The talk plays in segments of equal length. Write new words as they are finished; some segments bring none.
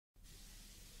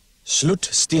Sloet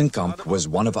Steenkamp was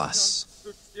one of us.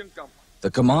 The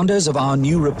commanders of our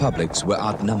new republics were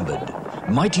outnumbered.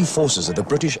 Mighty forces of the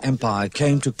British Empire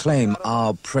came to claim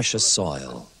our precious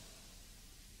soil.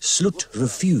 Sloet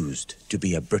refused to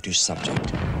be a British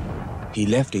subject. He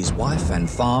left his wife and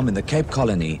farm in the Cape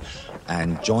Colony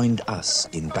and joined us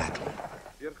in battle.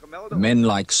 Men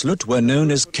like Sloet were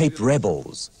known as Cape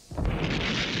Rebels.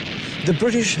 The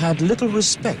British had little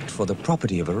respect for the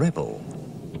property of a rebel.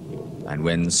 And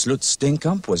when Sloet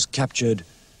Steenkamp was captured,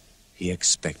 he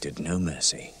expected no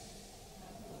mercy.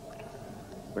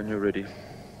 When you're ready,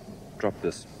 drop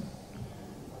this.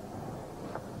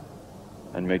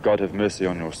 And may God have mercy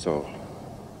on your soul.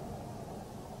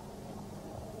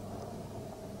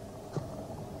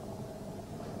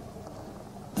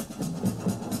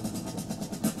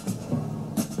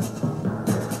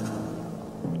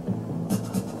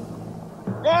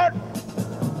 God!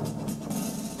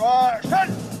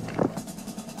 Caution!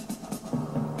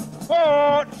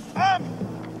 Forward! Up!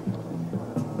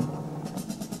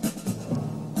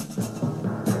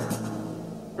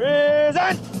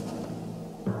 Present!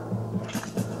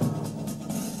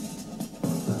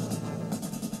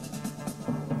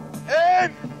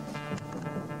 Aim!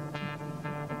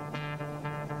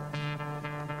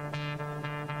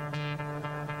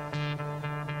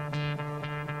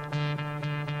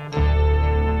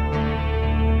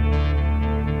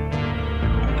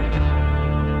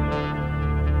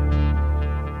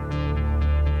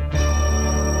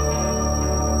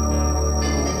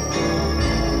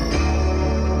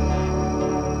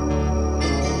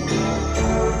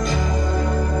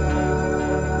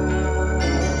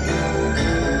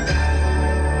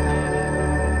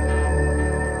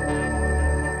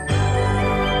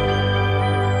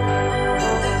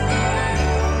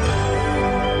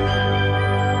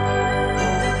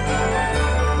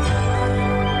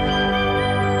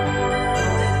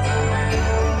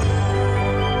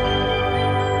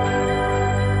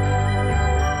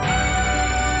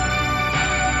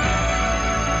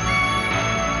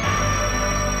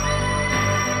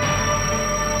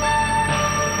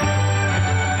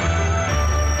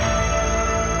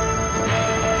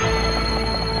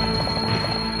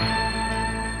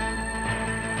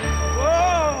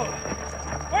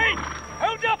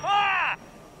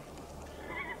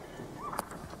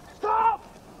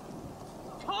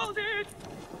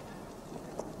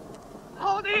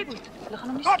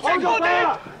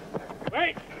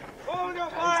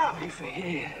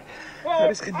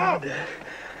 Genade.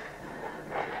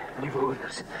 Lieve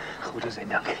ouders, goede zijn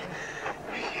dank.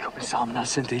 Ik kom samen naar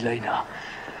Sint Helena.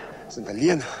 Sint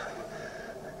Helena?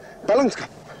 Ballingskap.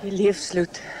 Je leeft,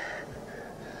 Sloet.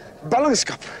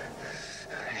 Ballingskap.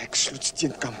 Ik Sloet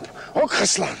Steenkamp. Ook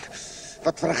geslaan.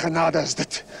 Wat voor een genade is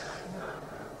dit?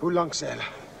 Hoe lang zeilen?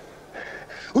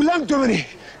 Hoe lang doen we niet?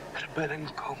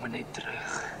 Rebellen komen niet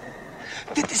terug.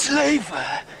 Dit is leven.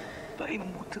 Wij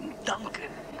moeten danken.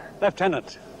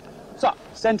 Lieutenant. Sir,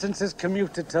 sentence is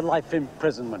commuted to life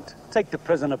imprisonment. Take the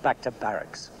prisoner back to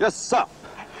barracks. Yes, sir.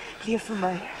 Leef vir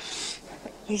my.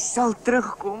 Jy sal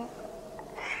terugkom.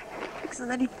 Ek sal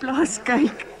na die plaas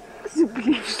kyk.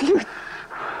 Asseblief, Sloet.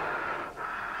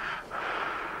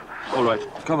 All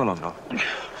right, come along now.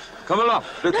 Come along,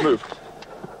 let's move.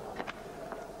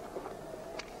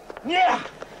 Nee!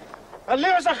 Een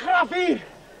leeuw is een graf hier!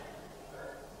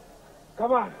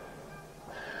 Come on.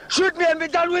 Shoot me and be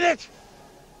done with it!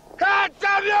 God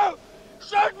damn you!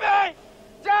 Shoot me!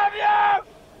 Damn you!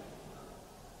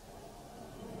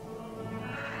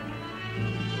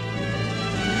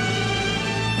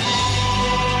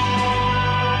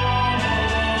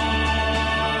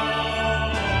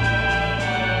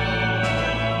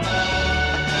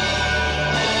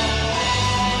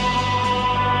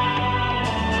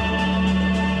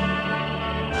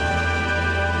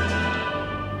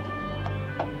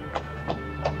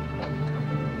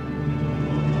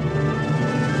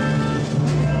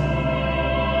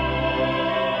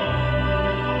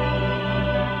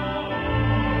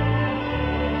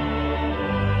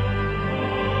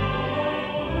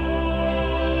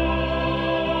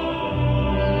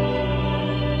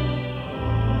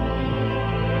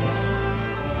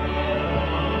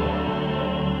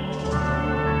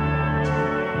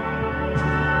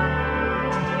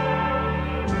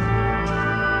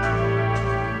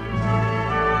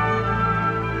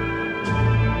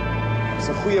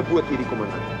 Goeie boot hierdie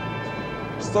kommandant.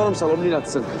 Storm sal hom nie laat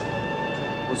sink.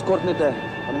 Ons kort net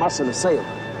 'n mas en 'n seil.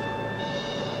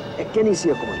 Ek ken die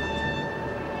see, kommandant.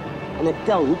 En ek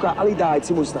tel hoe kan al die dae uit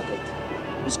Simoestad uit.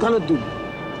 Ons kan dit doen.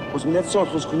 Ons moet net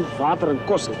sorg ons genoeg water en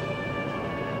kos het.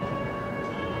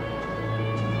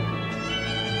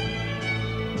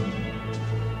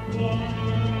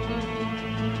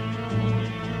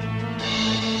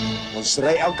 Ons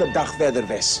ry elke dag verder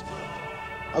wes.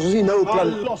 As ons nie nou 'n plan...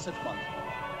 Los dit, man.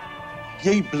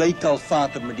 Jy bly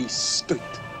kalvater met die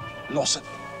skuit. Los dit.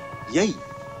 Jy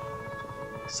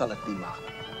sal dit nie maak.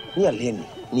 Nie alleen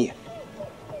nie, nee.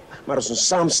 Maar as ons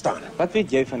saam staan... Wat weet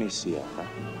jy van die see, hè?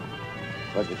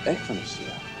 Wat weet ek van die see?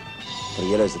 Vir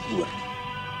julle is dit oor.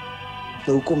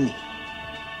 Nou, hoekom nie?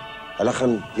 Hulle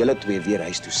gaan julle twee weer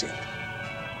huis toe send.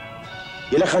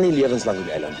 Julle gaan nie lewenslang op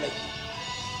die eiland bly.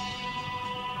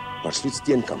 Maar Sloet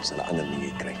Steenkamp sal 'n ander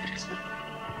manier kry.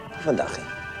 Nie vandag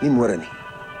nie môre nie.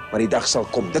 Maar die dag sal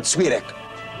kom, dit sweer ek.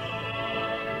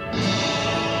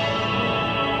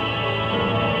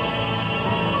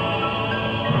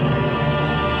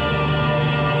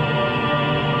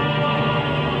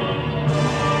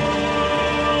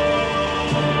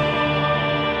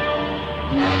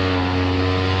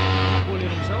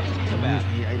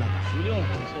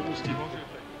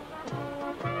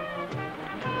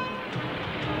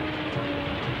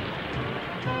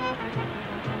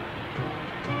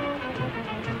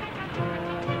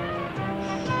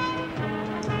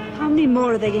 How many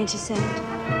more are they going to send?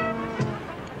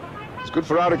 It's good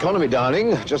for our economy,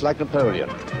 darling, just like Napoleon.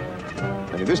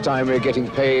 Only this time we're getting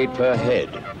paid per head.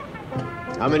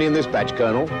 How many in this batch,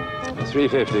 Colonel?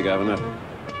 350, Governor.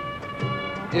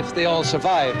 If they all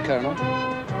survive, Colonel.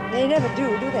 They never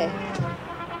do they?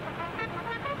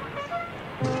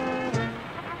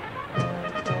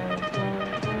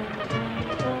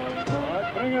 All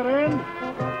right, bring her in.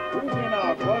 Move in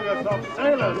now, plug us up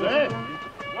sailors, eh?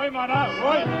 Right, man, out,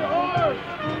 right.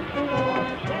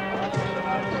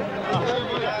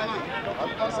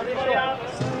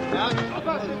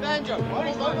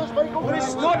 Moenie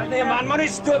stoot nie, man, moenie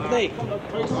stoot nie.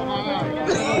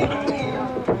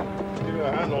 Give you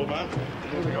a handle, man.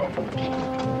 Here we go.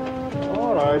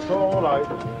 All right, all right.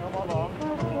 Come along.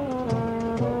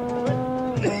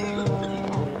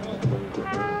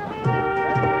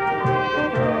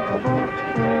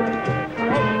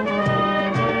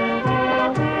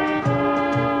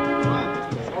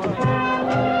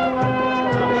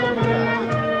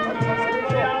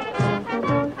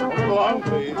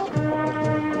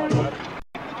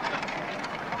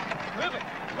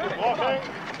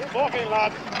 Walking,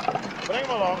 lads. Bring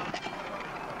him along.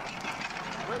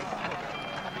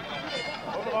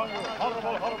 Hold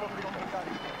along, hold.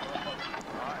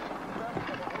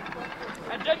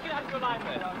 And don't get out of your line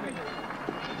there.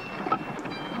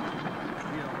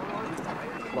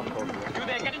 You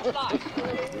there, get into line.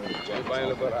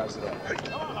 Bring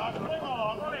him along.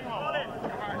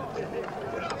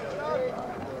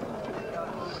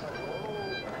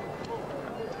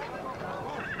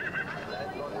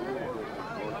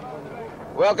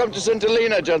 Welcome to St.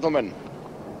 Helena, gentlemen,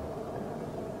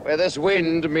 where this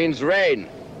wind means rain,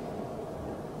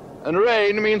 and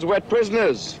rain means wet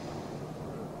prisoners.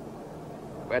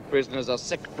 Wet prisoners are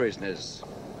sick prisoners,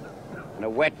 and a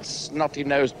wet,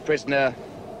 snotty-nosed prisoner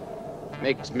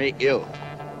makes me ill.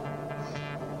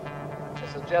 I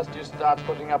suggest you start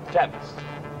putting up tents.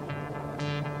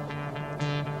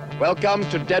 Welcome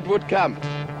to Deadwood Camp.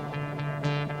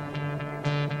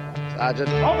 Sergeant.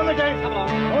 Open the gate. Come along.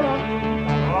 Hold on.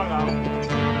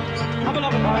 Come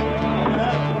along.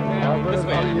 This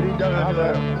way.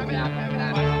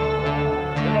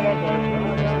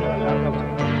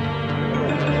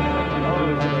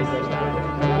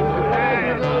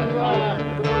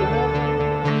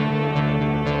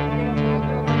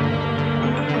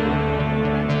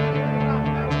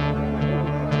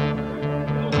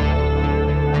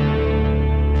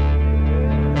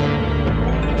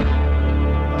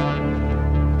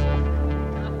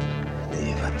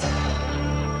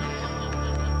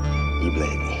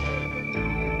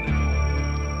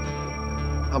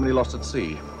 How many lost at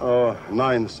sea?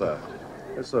 9, sir.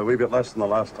 It's a wee bit less than the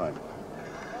last time.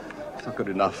 It's not good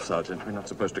enough, Sergeant. We're not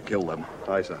supposed to kill them.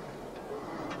 Aye, sir.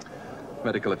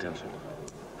 Medical attention.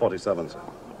 47, sir.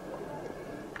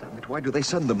 Damn it, why do they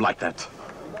send them like that?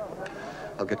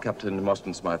 I'll get Captain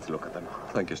Mostyn Smythe to look at them.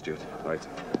 Thank you, Stuart. Right.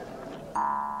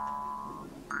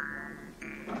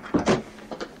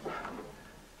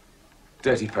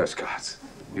 Dirty postcards.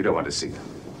 You don't want to see them.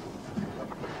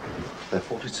 They're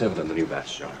 47 in the new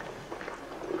batch, John.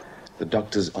 The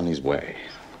doctor's on his way.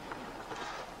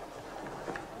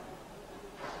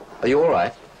 Are you all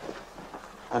right?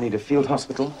 I need a field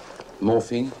hospital,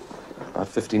 morphine, about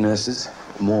 50 nurses,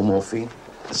 more morphine,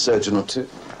 a surgeon or two,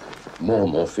 more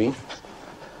morphine.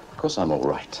 Of course I'm all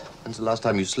right. When's the last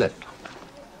time you slept?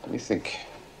 Let me think.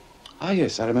 Ah,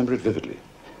 yes, I remember it vividly.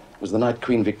 It was the night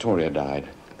Queen Victoria died,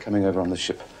 coming over on the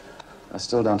ship. I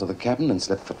stole down to the cabin and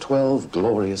slept for 12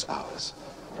 glorious hours.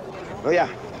 Nou ja,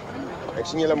 ek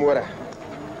sien julle môre.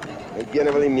 My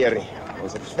bene wil nie meer nie.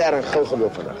 Ons het ver en gou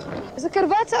geloop vandag. Is 'n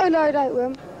karwats ou lui daai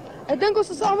oom. Ek dink ons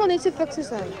is almal net so fiks soos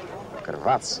hy.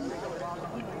 Karwats.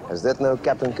 Is dit nou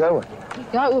Kaptein Kerwin?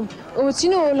 Ja oom, het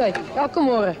sien hoe hy lui elke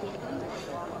môre.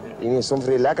 En is soms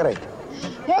vir die lekkerheid.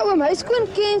 Ja oom, hy skoon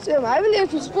kens oom. Hy wil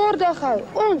eers 'n sportdag hou.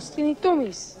 Ons teen die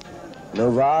tommies. Nou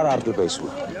waar hardloop hy so?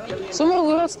 Sommer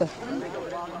ooralste.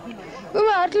 Oom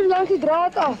hardloop langs die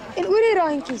draad af en oor die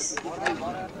randjies.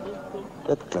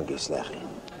 Dit klink nie sleg nie.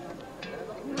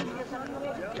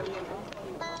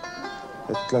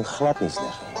 Dit klink glad nie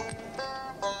sleg nie.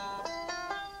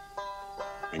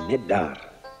 En net daar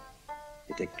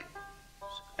het ek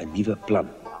 'n nuwe plan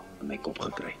in my kop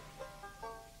gekry.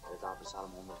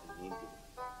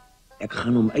 Ek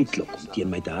gaan hom uitlok om teen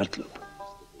my te hardloop.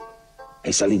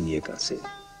 Hy sal nie nee kan sê.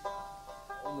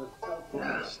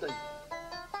 Ja.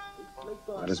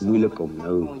 Maar dit is moeilik om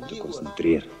nou te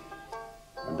konsentreer.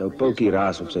 Want ou Poukie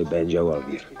raas op sy banjo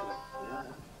alweer.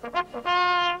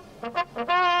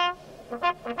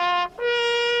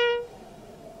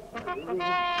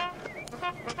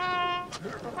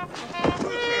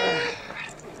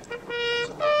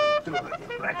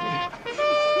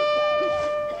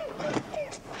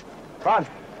 Van.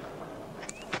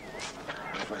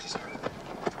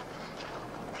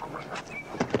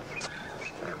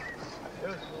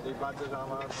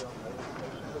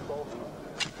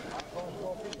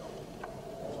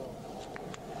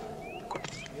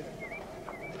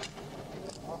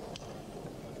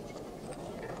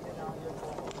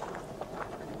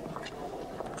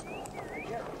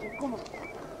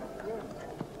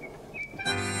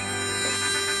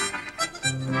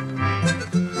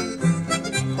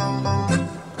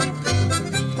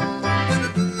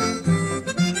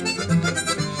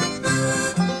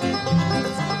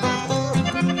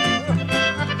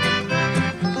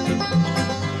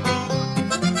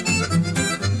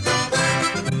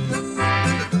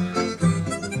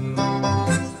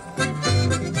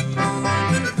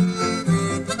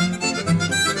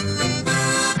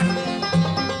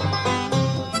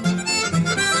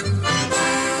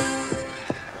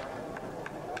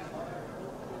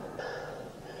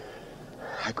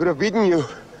 I could have beaten you.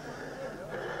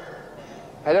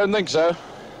 I don't think so.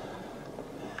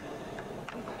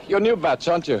 You're new batch,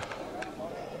 aren't you?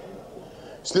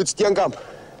 Sloet Steenkamp.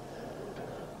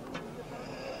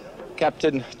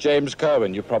 Captain James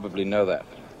Kerwin, you probably know that.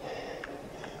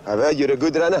 I heard you're a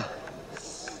good runner.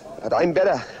 But I'm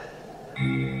better.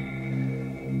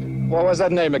 What was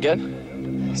that name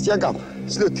again? Steenkamp,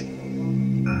 Sloet.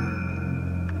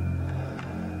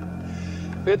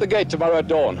 Be at the gate tomorrow at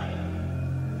dawn.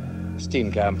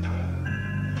 Steenkamp.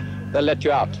 They'll let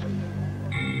you out.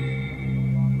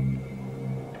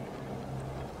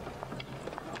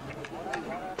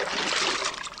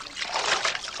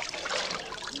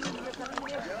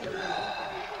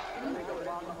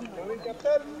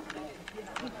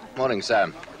 Morning,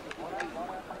 Sam.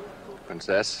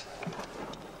 Princess.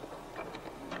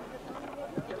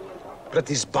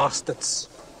 British bastards.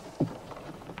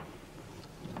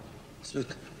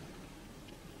 Sloet.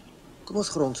 Kom ons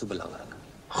grond so belangrik.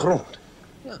 Grond?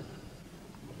 Ja.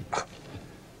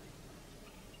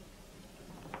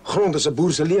 Grond is 'n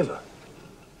boer se lewe.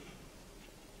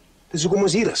 Dis hoekom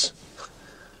ons hier is.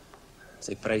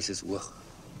 Sy prys is hoog.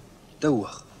 Te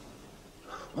hoog.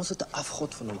 Ons het 'n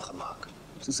afgod van hom gemaak,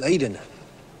 soos heidene.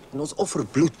 En ons offer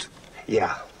bloed.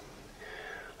 Ja.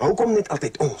 Maar hoekom net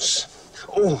altyd ons?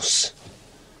 Ons.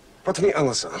 Wat van die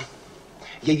Engelse?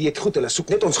 Jy weet goed, hulle soek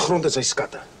net ons grond en sy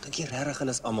skatte. Dink jy regtig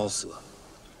hulle is almal so?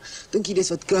 Dink jy dis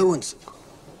wat Kerwin soek?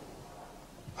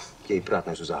 Jy praat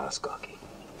nou soos 'n haaskakie.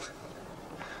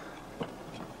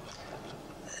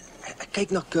 Ek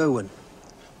kyk na Kerwin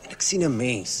en ek sien 'n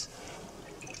mens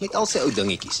met al sy ou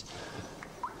dingetjies.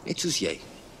 Net soos jy.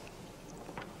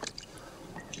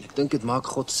 Ek dink dit maak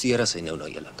God seer as hy nou na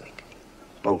julle kyk.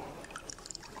 Bou.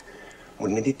 Moet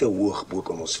net nie te hoog bo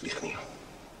kom ons vlieg nie.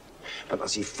 Want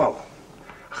as jy val,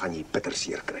 gaan jy bitter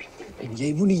seer kry. En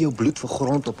jy moenie jou bloed vir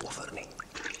grond opoffer nie.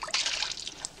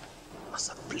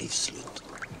 Asseblief, Sloet.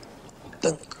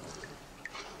 Dink.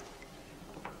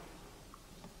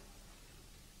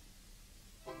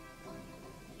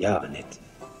 Ja, Annette.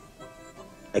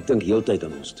 Ek dink heeltyd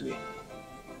aan ons twee.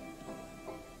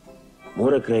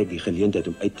 Môre kry ek die geleentheid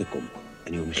om uit te kom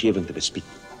en die omgewing te bespied.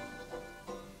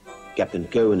 Kaptein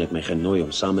Kerwin het my genooi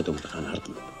om saam met hom te gaan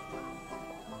hardloop.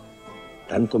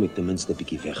 Dan kom ek ten minste 'n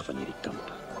bietjie weg van hierdie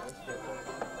kamp.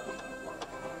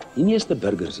 Die meeste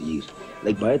burgers hier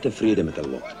lyk baie tevrede met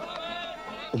hulle lot.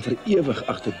 Om vir ewig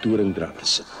agter doringdraad te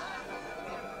sit.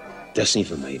 Dis nie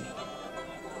vir my nie.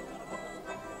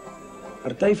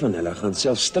 Party van hulle gaan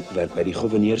self stukwerk by die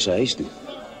gouverneur se huis toe.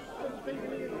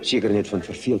 Seker net van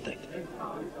verveeldheid.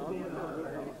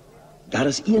 Daar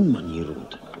is een man hier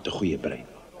rond met 'n goeie brein.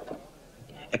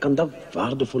 Ek kan dalk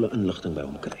waardevolle inligting by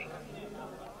hom kry.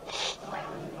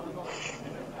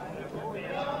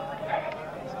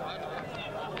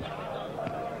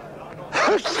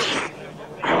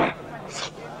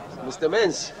 Mr.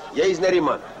 Mens, jy is net die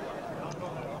man.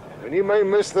 Nie my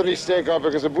mystery Steenkamp,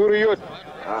 ek is 'n boerejood.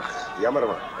 Ag, jammer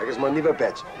man, ek is maar nuwe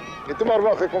patch. Jy toe maar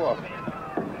wag, ek kom af.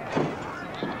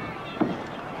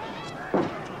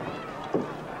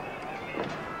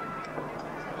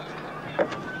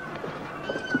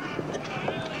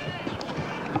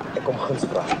 Ek kom guns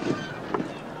vra.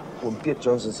 Oom Piet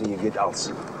Johnson sê jy weet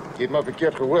alles. Jy het maar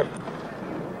verkeerd gehoor.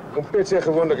 Oom Piet sê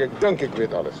gewoonlik ek dink ek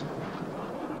weet alles.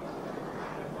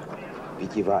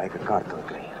 Weet jy waar ek 'n kaart kan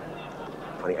kry?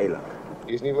 Van die eiland.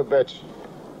 Hier is nuwe badge.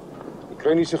 Ek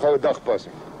kry nie so gou 'n dagpas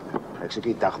nie. Ek soek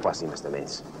nie dagpas nie, Mr.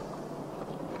 Mens.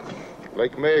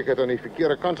 Lyk my ek het aan die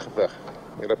verkeerde kant geveg.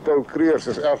 En Paul Kreers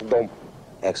is erg dom.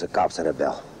 Ek's 'n Kaapse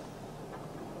rebel.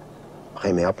 Gaan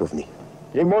jy my help of nie?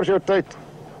 Jy mors jou tyd.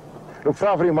 Loop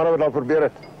vra vir die manne wat al probeer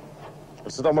het.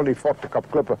 Ons sit almal in die fort te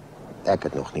kap klippe. Ek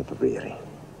het nog nie probeer nie.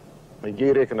 Maar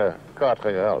jy reken 'n kaart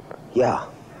gaan jou help. Ja,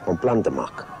 om plan te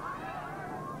maak.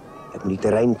 Ek moet die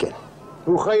terrein ken.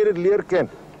 Hoe gaan jy dit leer ken?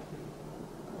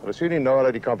 Ons sien nie nou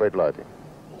uit die kamp uitlaat nie.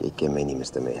 Jy ken my nie,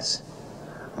 Mr. Mens.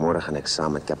 Môre gaan ek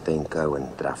saam met Kaptein Kerwin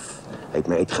draf. Hy het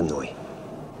my uitgenooi.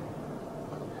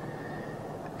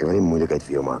 Ek wil nie moeilikheid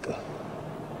vir jou maak nie.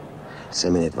 Sê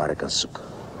my net waar ek kan soek.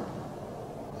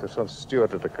 Sergeant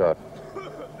Stewart het 'n kaart.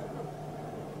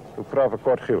 Ek vra vir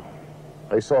Kortgiel.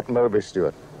 Hy sorg nou by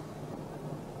Stewart.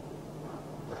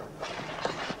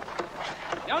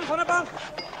 Jan van der Bank.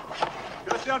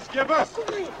 Christian Skippers.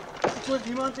 Goed,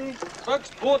 iemand hier? Buks,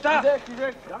 Bota. Dirk.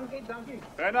 Dankie.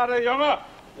 Bernard, jongen.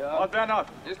 Ja. Wat Bernard?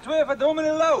 Dis 2 vir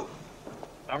dominee Lou.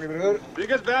 Dankie, broer. Wie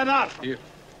is Bernard? Hier.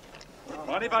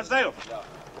 Ronnie van Styl.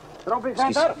 Trompie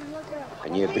Venter.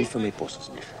 Kan jy 'n brief vir my pos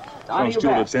asseblief? Van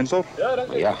Stuart Sensor? Ja,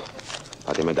 dankie. Ja.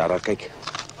 Laat jy my daar kyk.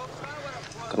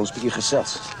 Kan ons 'n bietjie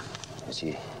gesels? Is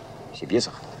jy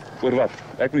besig? Voor wat?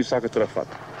 Ek moet die sakke terugvat.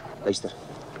 Luister.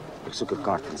 Ek soek 'n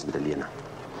kaart van Sint-Helena.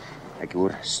 Ek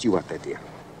hoor Stewart het hier.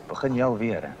 Begin jy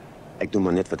alweer, hè? Ek doen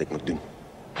maar net wat ek moet doen.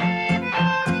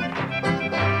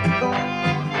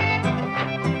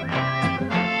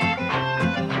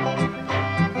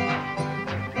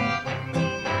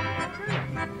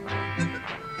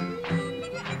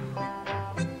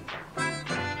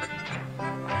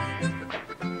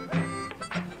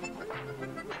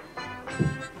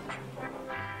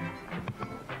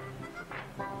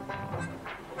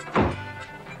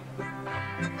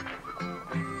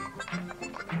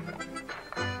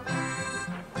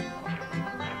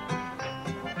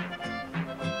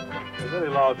 Very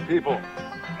loud people.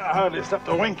 I hardly stepped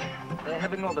a wink. They're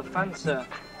having all the fun, sir.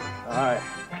 Aye.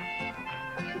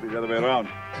 Should be the other way around.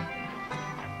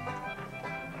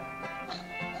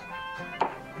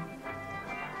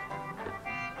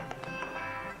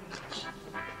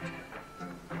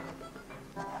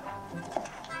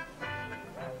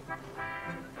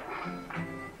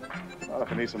 Well,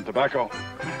 if I need some tobacco.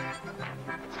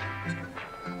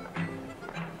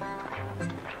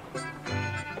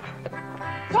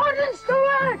 Sergeant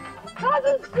Stewart!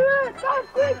 Sergeant Stewart! Come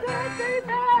quick, they're very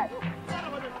bad!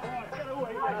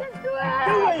 Sergeant Stewart!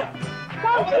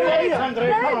 Come quick!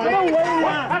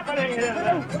 What's happening here?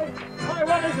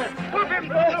 What is it? Put him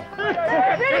down!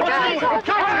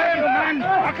 Come on, man!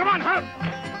 Oh, come on, help!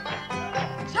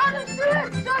 Sergeant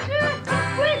Stewart! Sergeant! Come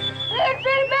quick! They're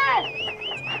very bad!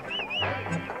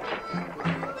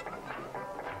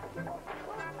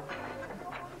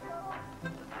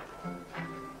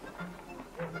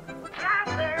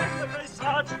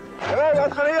 Hey,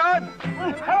 wat gaan hier aan?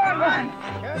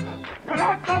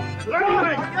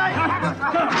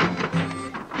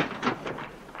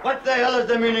 What the hell is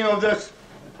the meaning of this?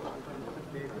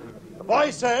 The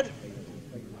boy said,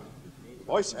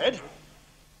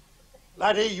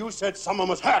 laddie, you said someone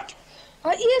was hurt.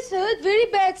 Our ears hurt very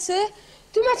bad, sir.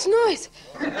 Too much noise.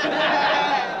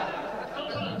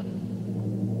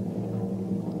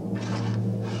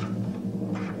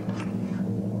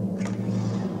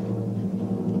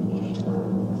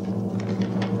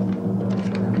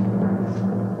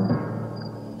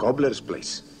 Gobbler's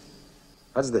Place.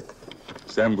 Wat is dit?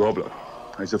 Sam Gobbler.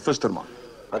 Hy's 'n visserman.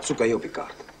 Wat soek hy op die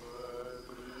kaart?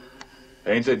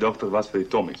 Hy en sy dogter was vir die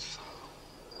Tommies.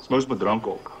 Smous met drank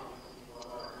ook.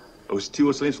 Ou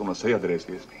Stewart sê onder sy adres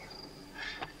wees nie.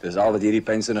 Dis al wat hierdie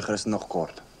pensione Christen nog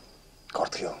kort.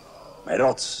 Kortgeel. My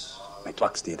rots, my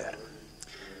twaksteder.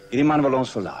 Hierdie man wil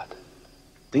ons verlaat.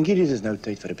 Dink jy dit is nou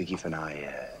tyd vir 'n bietjie van daai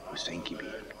O seentjie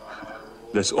weer.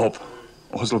 Dis op.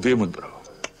 Ons sal weer moet brou.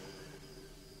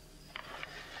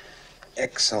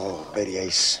 Ek sal by die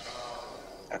huis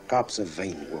 'n Kaapse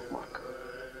wyn oopmaak.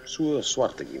 So 'n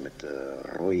swartetjie met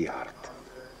 'n rooi hart.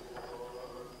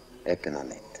 Ek en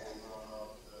Annette.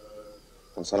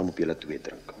 Ons sal hom op julle twee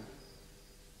drink.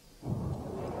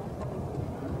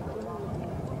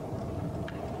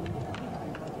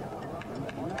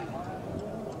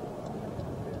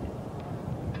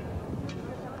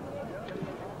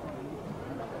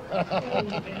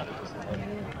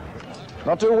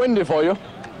 Not too windy for you?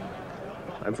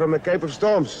 I'm from the Cape of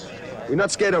Storms. We're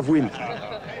not scared of wind.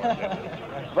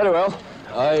 Very well.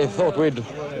 I thought we'd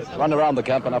run around the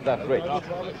camp and up that bridge.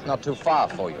 It's not too far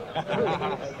for you.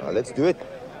 Well, let's do it.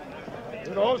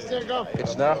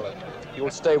 Kitchener,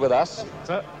 you'll stay with us.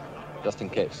 Sir. Just in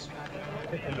case.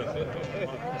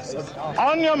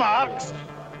 On your marks.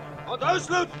 Onthou,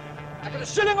 Sloet. Ek het 'n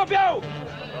shilling op jou.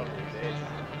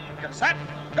 Set.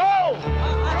 Go!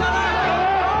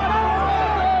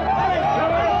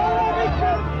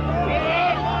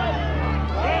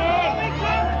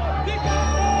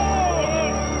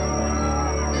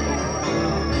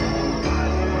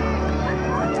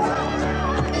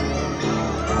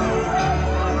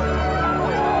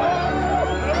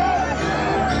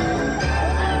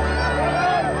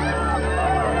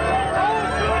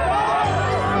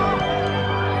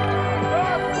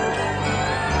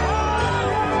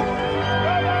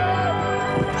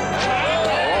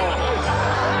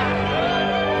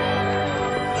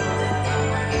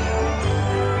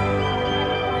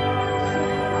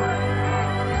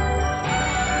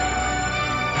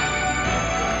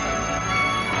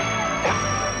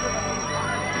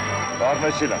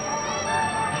 My shilling.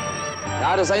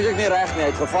 Ja, dat is eindelijk niet recht, nee,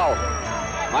 het geval.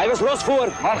 Maar hij was los voor.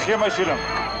 Maar gee my shilling.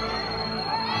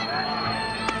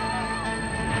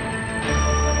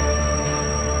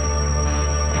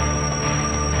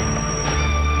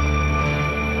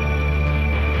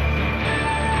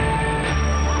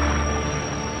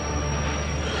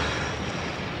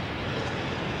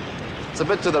 It's a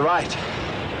bit to the right.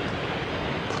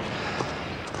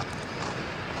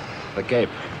 The Cape.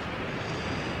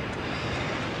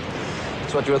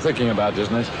 That's what you were thinking about,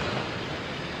 isn't it?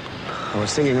 I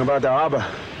was thinking about the harbor.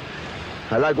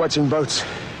 I like watching boats.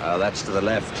 Oh, that's to the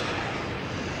left,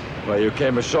 where you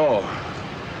came ashore.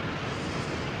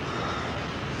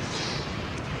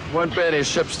 Won't be any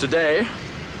ships today.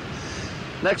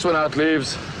 Next one out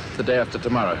leaves the day after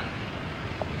tomorrow.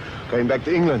 Going back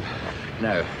to England?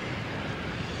 No.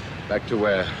 Back to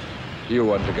where you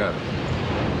want to go.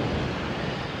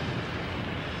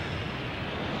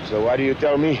 So why do you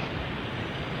tell me?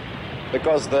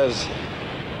 Because there's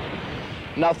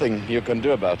nothing you can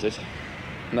do about it.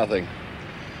 Nothing.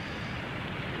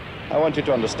 I want you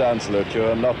to understand, Sloet,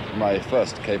 you're not my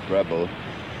first Cape rebel.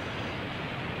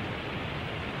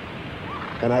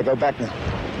 Can I go back now?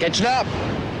 Kitchener!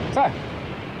 Sir.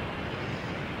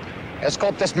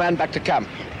 Escort this man back to camp.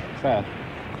 Fair.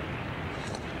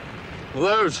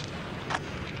 Those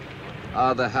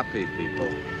are the happy people.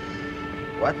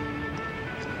 What?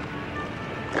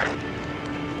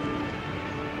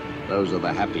 Those are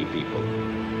the happy people.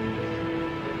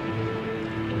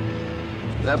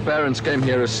 Their parents came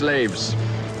here as slaves.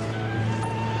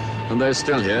 And they're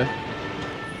still here.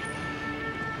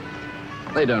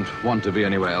 They don't want to be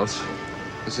anywhere else.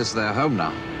 This is their home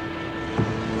now.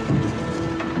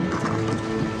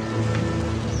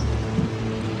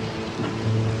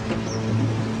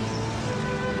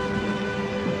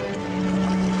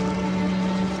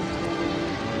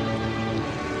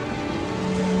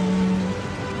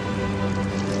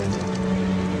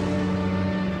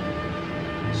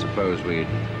 Suppose we'd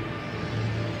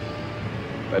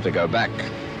better go back.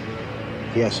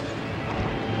 Yes.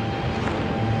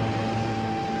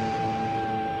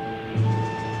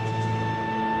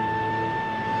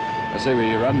 I say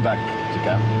we run back to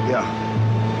camp. Yeah.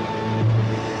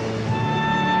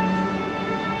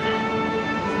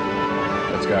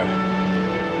 Let's go.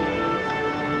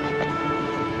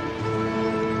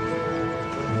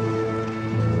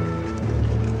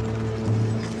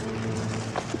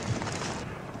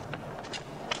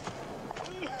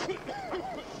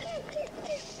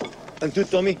 En toe,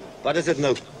 Tommy, wat is dit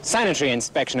nou? Sanitary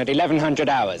inspection at 1100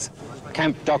 hours.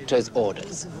 Camp doctor's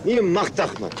orders. Nie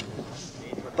magtig, man.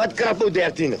 Wat krap ou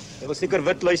 13? Hy wil seker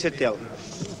wit luise tel.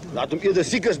 Laat hom eerder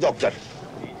siek as dokter.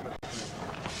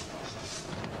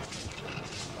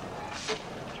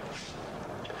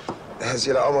 Is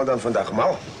jullie allemaal dan vandaag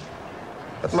mal?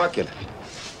 Wat maak jullie?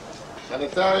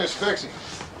 Sanitaire inspectie.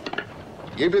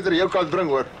 Jy beter jou kant bring,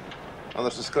 hoor.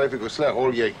 Anders skryf ek weer sleg,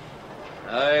 hol jy.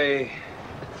 Hey,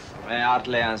 My hart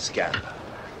lê aan skerp.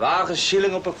 Waar 'n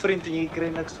shilling op 'n vriend en jy kry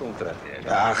niks vir hom terug nie.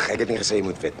 Ag, ek het nie gesê jy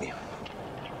moet weet nie.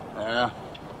 Ja.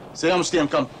 Sê hom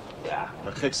Steenkamp. Ja.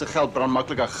 Die gekse geld brand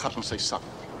maklik 'n gat in sy sak.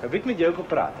 Wie het met jou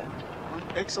gepraat,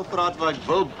 hè? Ek sal praat waar ek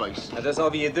wil, buis. Dit is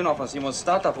al wie jy doen of ons iemand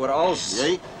stad af oor als.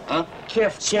 Jy? Huh?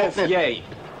 Chef, jy.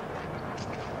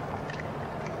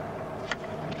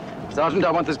 Sergeant,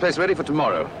 I want this place ready for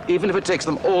tomorrow, even if it takes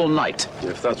them all night.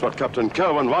 If that's what Captain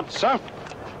Kerwin wants, sir.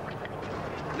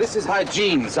 This is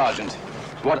hygiene, Sergeant.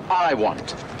 What I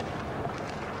want.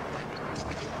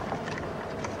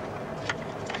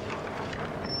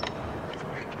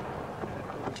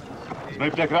 Is my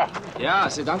plek reg? Ja,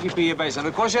 sê dankie vir jou bys. En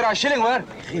dit kos jou daai shilling, hoor.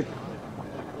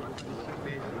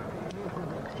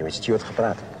 Jy met Stuart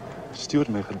gepraat. Stuart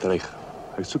my gedreig.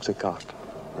 Hy soek sy kaart.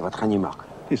 En wat gaan jy maak?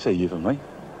 Jy sê jy van my.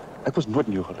 Ek was nooit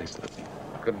in jou geluister het nie.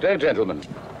 Good day, gentlemen.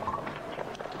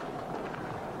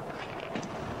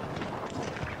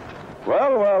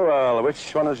 Well,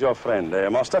 which one is your friend, eh,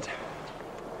 Mustard?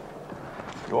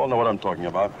 You all know what I'm talking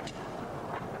about.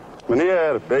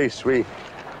 Meneer Base, we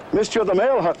missed you at the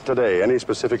mail hut today. Any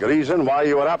specific reason why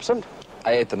you were absent?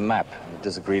 I ate the map. You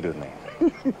disagreed with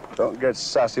me. Don't get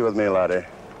sassy with me, laddie.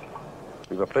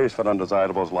 We've a place for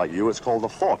undesirables like you. It's called the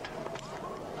Fort.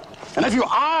 And if you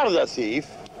are the thief...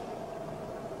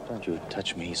 Don't you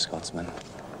touch me, Scotsman.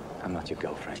 I'm not your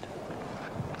girlfriend.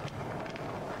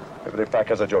 Every pack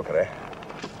has a joker, eh?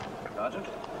 Sergeant?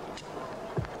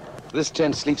 This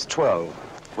tent sleeps 12.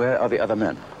 Where are the other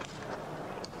men?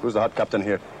 Who's the hut captain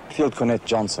here? Field Cornet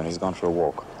Johnson. He's gone for a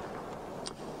walk.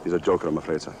 He's a joker, I'm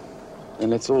afraid, sir.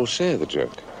 Then let's all share the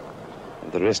joke.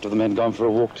 Have the rest of the men gone for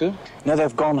a walk too? No,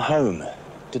 they've gone home.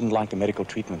 Didn't like the medical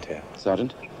treatment here.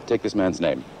 Sergeant, take this man's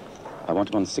name. I want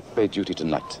him on sick bay duty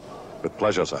tonight. With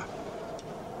pleasure, sir.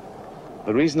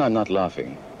 The reason I'm not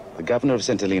laughing, the governor of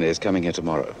St. Helena is coming here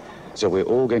tomorrow. So we're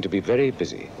all going to be very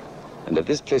busy. And if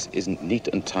this place isn't neat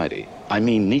and tidy, I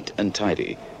mean neat and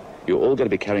tidy, you're all going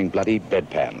to be carrying bloody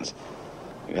bedpans.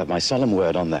 You have my solemn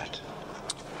word on that.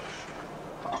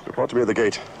 Report to me at the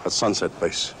gate at sunset,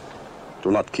 Base.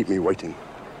 Do not keep me waiting.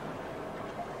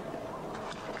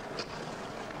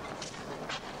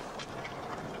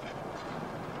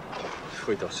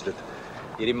 Goed, Sloet.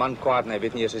 Hierdie man kwaad en hy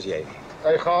weet nie eers as jy nie.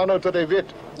 Hy gaan nou tot hy weet.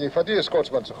 Jy vat nie 'n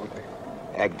Skotsman so goed nie.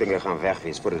 Ek dink hy gaan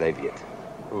wegwees voordat hy weet.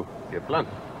 Hoe? Jy plan?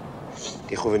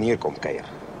 Die gouverneur kom kuier.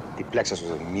 Die plek soos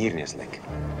 'n muurneus lyk.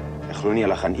 Ek glo nie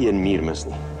hulle gaan een muur mis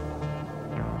nie.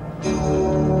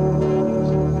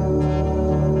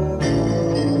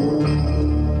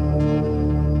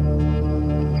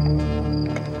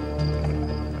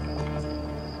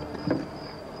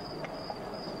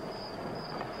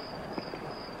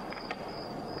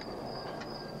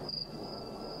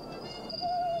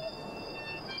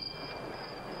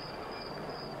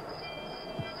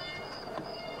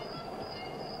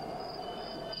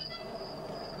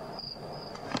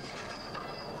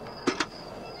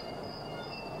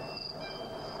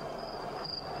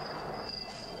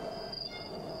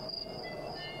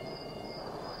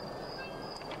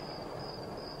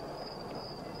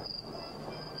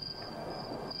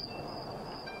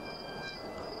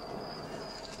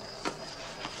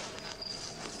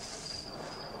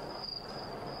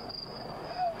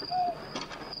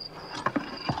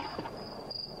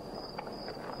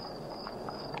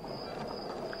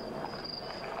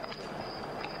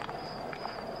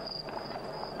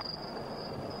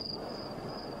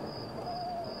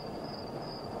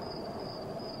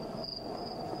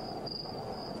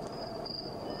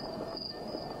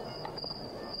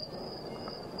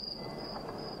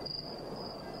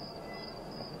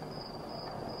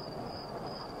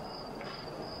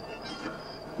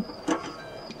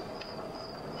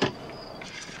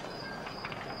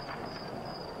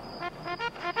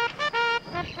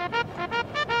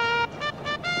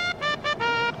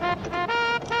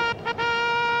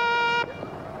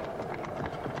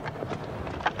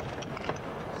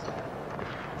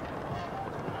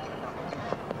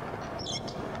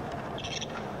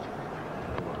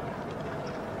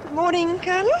 Morning,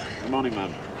 Colonel. Good morning,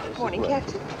 ma'am. Morning,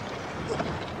 Captain.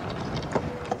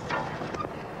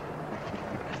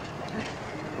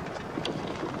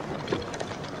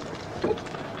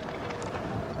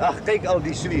 Ag, kyk al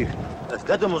die swier. Is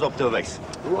dit om ons op te wys?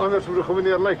 Hoe anders moet die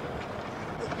gouverneur lyk?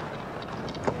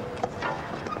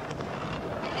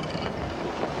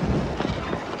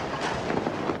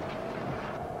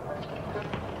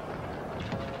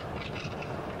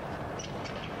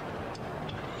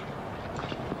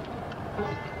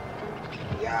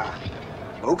 Ja.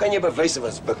 Maar hoe kan jy bewys dit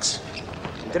was Buks?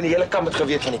 Die hele kamp het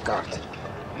geweet van die kaart.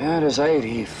 Ja, dis hy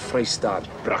die Vrystaat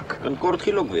brak. En kort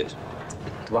giel ook wees.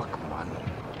 Twak, man.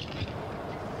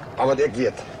 Al wat ek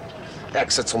weet,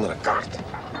 ek sit sonder 'n kaart.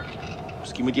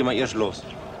 Miskien moet jy maar eers los.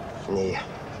 Nee.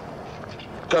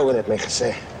 Kerwin het my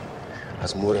gesê,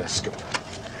 as môre 'n skip.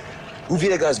 Hoe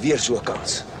weet ek daar is weer so 'n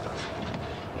kans?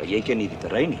 Maar jy ken nie die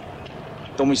terrein nie.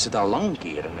 Tommy sit al lank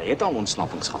hier en hy het al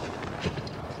ontsnappings gehad.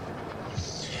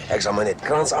 Ek sal maar net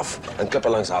krans af en klippe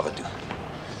langs hawe toe.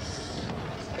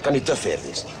 Ek kan nie te ver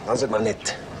wees nie. Dan sit maar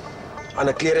net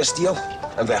ander klere steel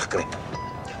en wegkruip.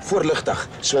 Voorligtig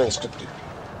so 'n stuk toe.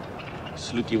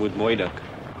 Sloet, jy moet mooi dink.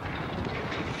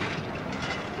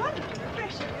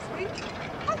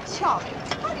 Charming.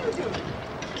 How do you do?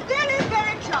 Very,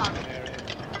 very charming.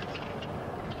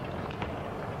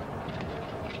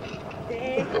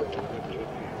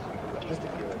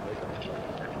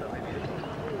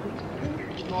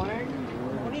 Morning.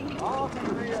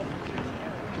 Morning.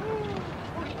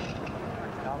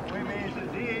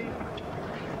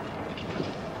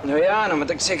 Nou ja, dan moet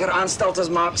ek seker aanstaltes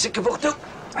maak, seker boek toe.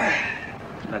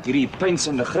 Dat hierdie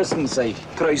pynsende Christen sy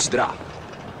kruis dra.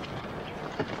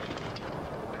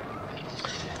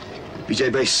 Wie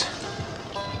jy bys?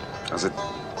 As dit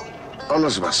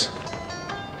anders was.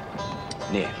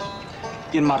 Nee,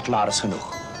 een martelaar is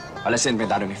genoeg. Hulle send my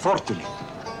daar in die fort toe nie.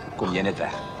 Kom jy net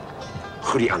weg.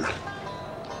 Goed die ander.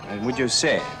 Ek moet jou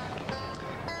sê,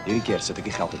 hierdie keer sit ek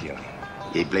die geld op jou.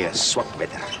 Jy bly 'n swak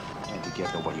wedder. En die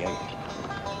keer dobbel jy.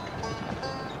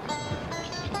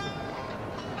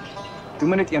 Doe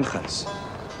my net een guns.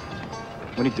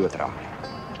 Moenie doodraak nie.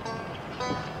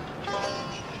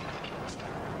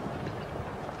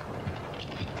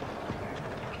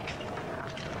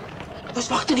 Ons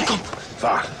wag in die kamp.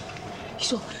 Waar?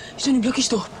 Hierso in die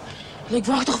blikkiesdorp. Ek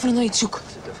wag tog of hulle nou iets soek.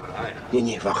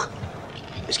 Nee, wag.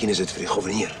 Miskien is dit vir die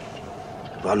gouverneur.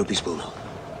 Waar loop die spul nou?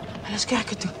 Hulle is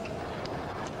kerke toe.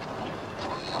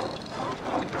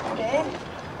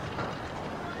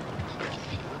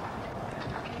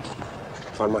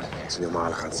 Van maar, ek sal jou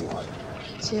maar gaan sien.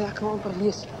 Sê ek kan amper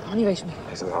lees. Gaan nie wys nie.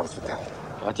 Hy sal alles vertel.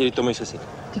 Wat het jy die Tommies gesien?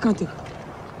 Die kant toe.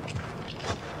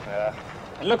 Yeah.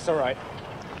 It looks all right.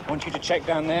 I want you to check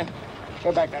down there.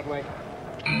 Go back that way.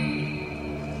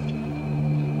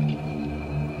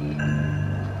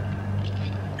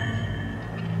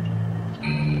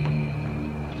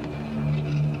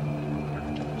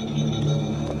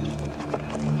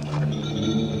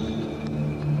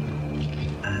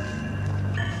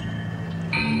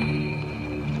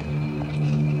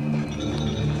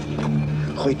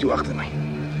 Gooi toe agter my.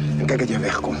 En kyk dat jy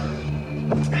wegkom.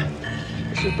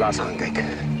 As jy plaas gaan kyk,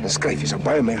 dan skryf jy sou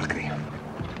baie mail kry.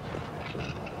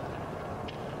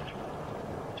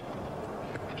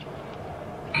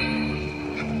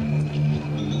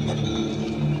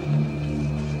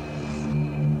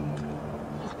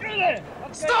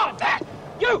 Stop that!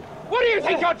 You! What do you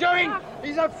think you're doing?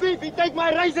 He's a thief. He take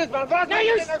my razors, man. Now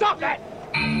you stop that!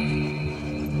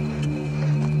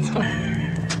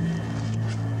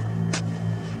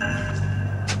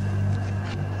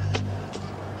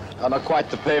 Not quite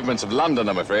the pavements of London,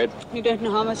 I'm afraid. You don't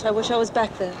know how much I wish I was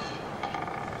back there.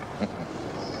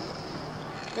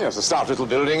 Yes, a stout little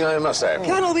building, I must say.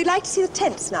 Colonel, we'd like to see the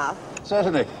tents now.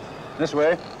 Certainly. This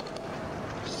way.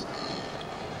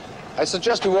 I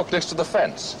suggest we walk next to the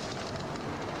fence.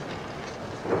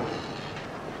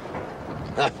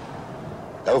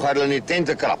 Nou gaan hulle in die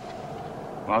tente krap.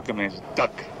 Maak 'n mens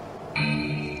dik.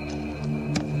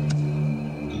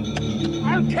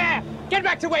 I don't care. Get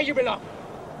back to where you belong.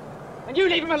 And you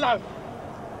leave him alone.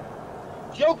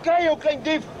 Is jy okay, jou klein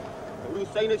dief? Hoe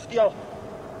sê jy stil?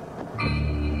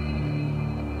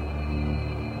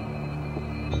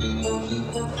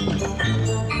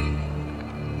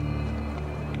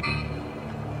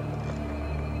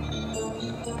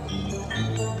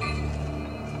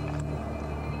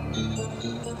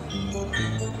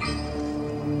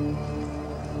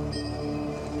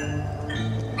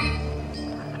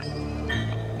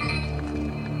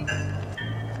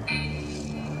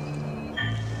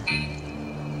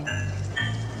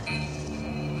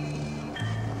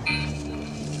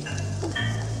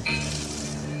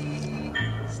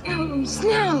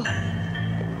 Snel!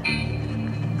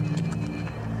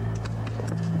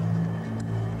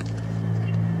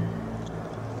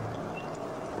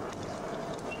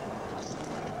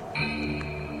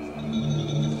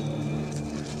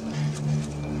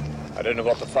 I don't know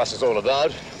what the fuss is all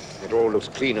about. It all looks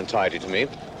clean and tidy to me.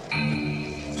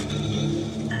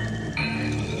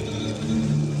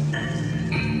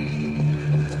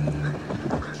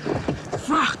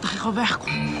 Wacht, hij gaat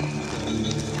wegkomen.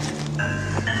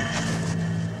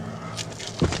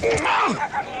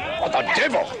 What the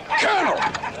devil? Colonel!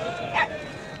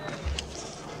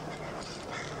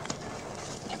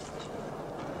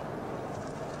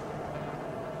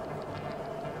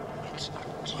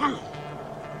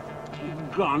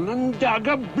 Gone and dug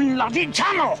a bloody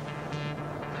tunnel!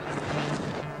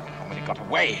 How many got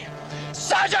away?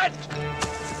 Sergeant!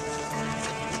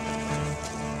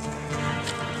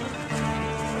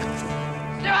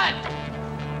 Stewart!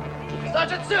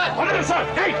 Sergeant Stewart! What is it,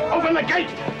 sir? Gate! Open the gate!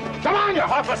 Come on, you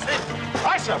half asleep!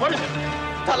 Aye, sir, what is it?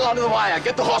 Tunnel under the wire.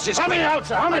 Get the horses. How many out,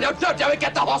 sir? How many? Don't tell me,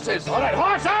 get the horses. All right,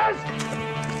 horses!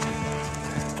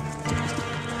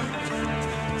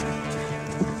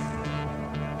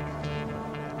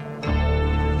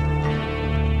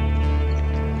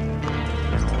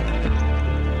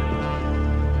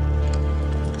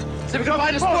 So we go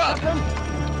behind the spoor.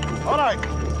 All right.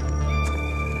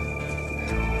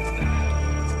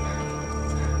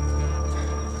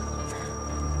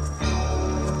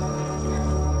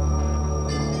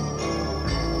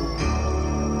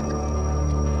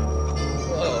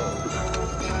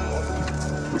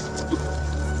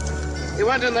 He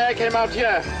went in there, came out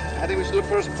here. I think we should look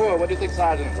for a spoor. What do you think,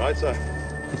 Sergeant? Right, sir.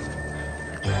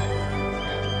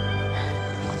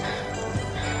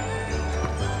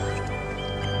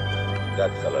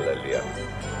 Dat sal hulle leer.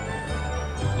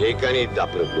 Jy kan nie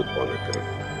dappere bloedbonde kry.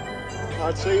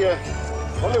 I'd say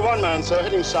only one man, sir,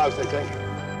 heading south, I think.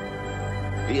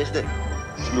 Wie is dit?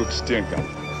 Sloet Steenkamp.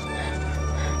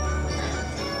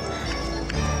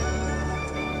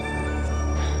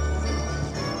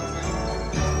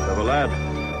 Clever lad.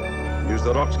 Use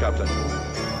the rocks, Captain.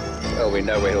 Well, we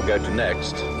know where he'll go to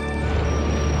next.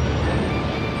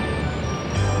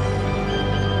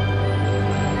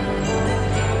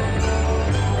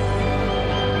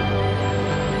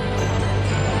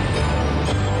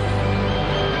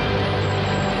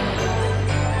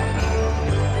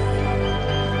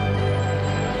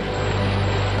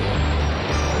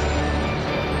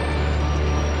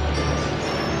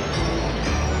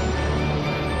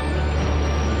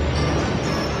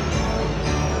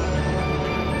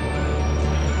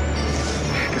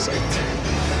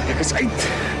 Ek is uit.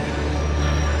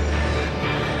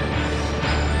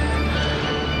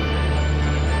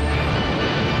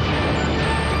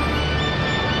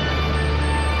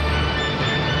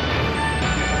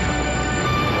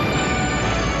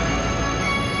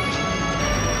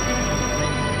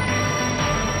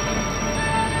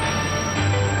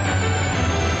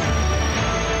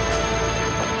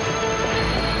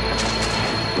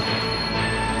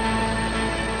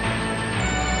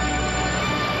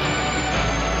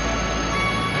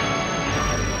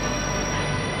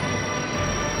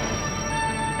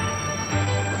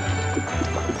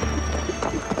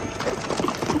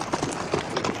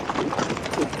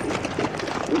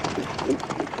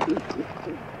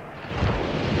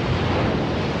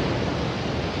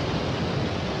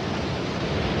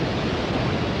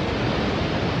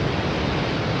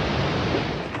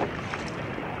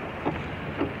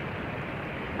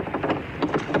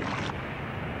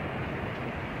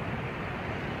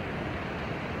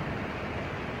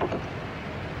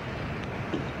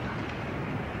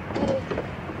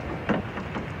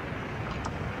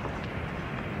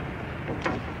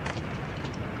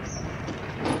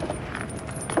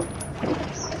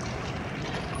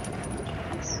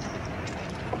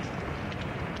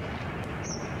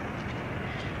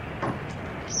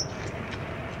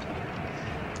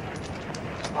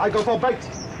 I go for bait.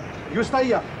 You stay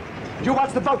here. You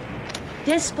watch the boat.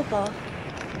 Yes, Papa.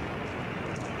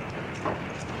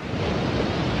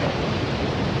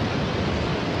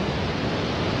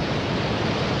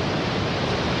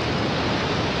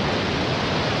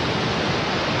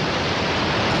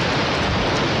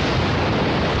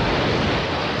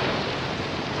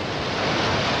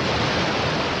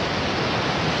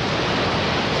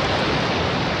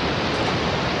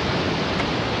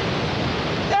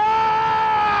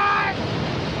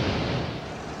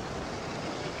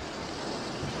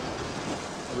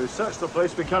 We've searched the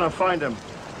place, we cannot find him.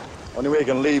 Only way he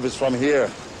can leave is from here.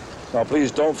 Now,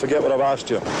 please don't forget what I've asked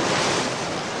you.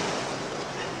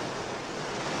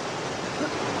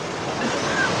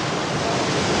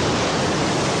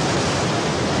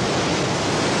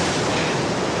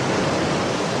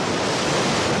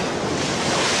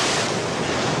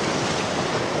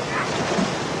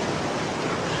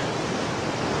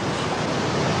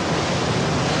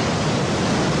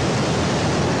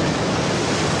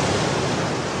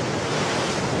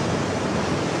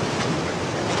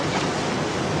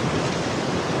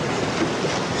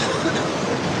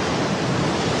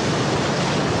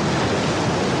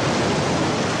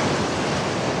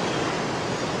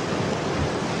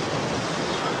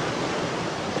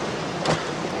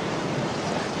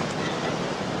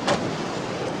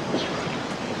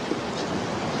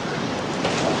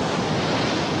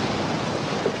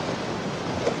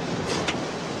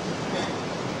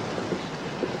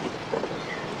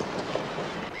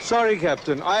 Sorry,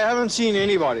 Captain. I haven't seen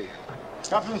anybody.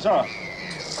 Captain, sir.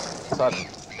 Sir.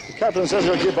 The captain says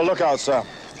you'll keep a lookout, sir.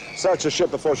 Search the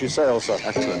ship before she sails, sir.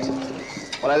 Excellent.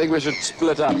 Well, I think we should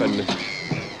split up and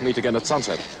meet again at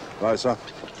sunset. Right, sir.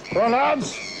 Come on,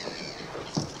 lads!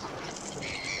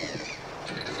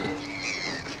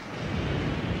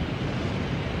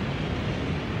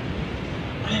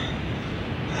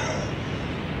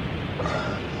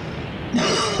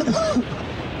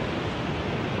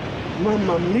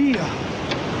 Mamma mia!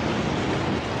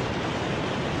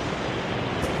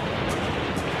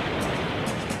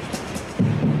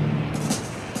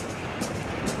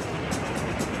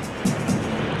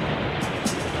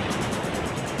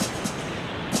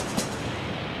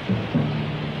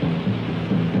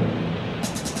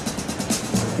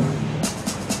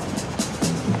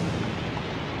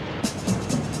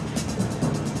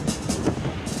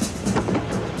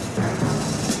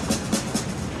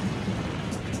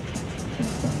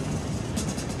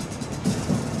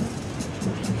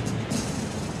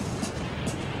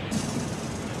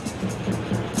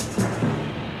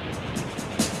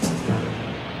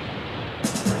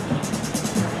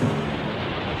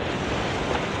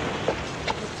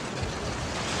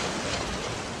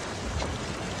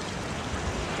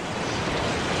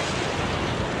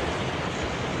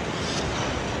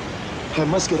 I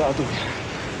must get out of here.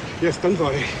 Yes, don't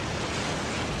worry.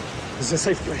 It's a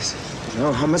safe place.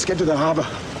 No, I must get to the harbor.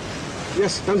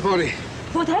 Yes, don't worry.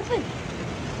 What happened?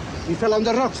 He fell on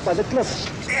the rocks by the cliff.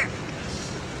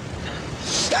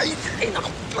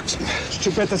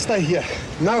 You better stay here.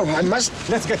 No, I must.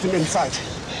 Let's get him inside.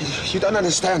 You don't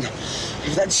understand.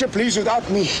 If that ship leaves without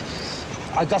me...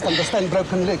 I just understand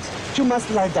broken legs. You must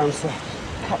lie down, sir.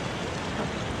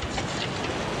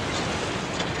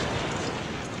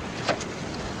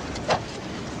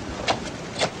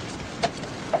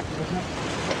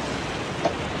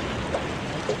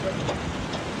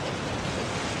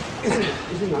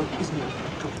 Easy now.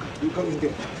 Come. You come in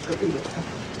there. Come in there. Come.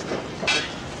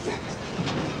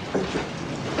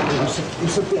 You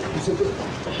sit there.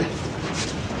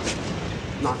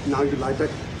 Now you lie back.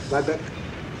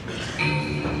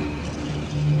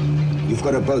 You've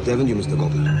got a boat, haven't you, Mr.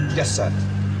 Goldman? Yes, sir.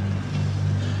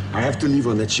 I have to leave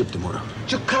on that ship tomorrow.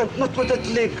 You can't, not with that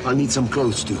leg. I'll need some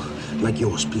clothes too, like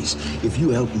yours, please. If you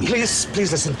help me... Please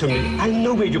listen to me. I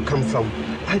know where you come from.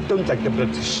 I don't like the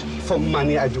British. For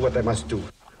money, I do what I must do.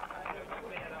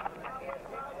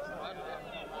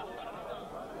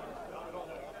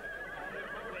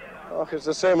 Oh, it's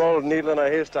the same old needle in a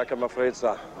haystack, I'm afraid,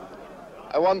 sir.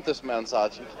 I want this man,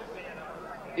 Sergeant.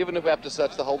 Even if we have to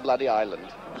search the whole bloody island.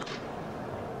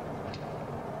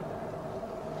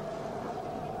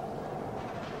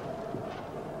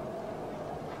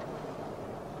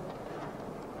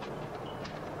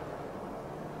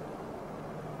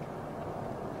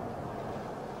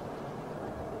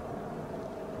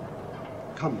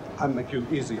 Come, I'll make you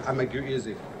easy. Come.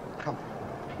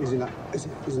 Easy now. Easy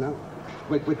now.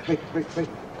 Wait.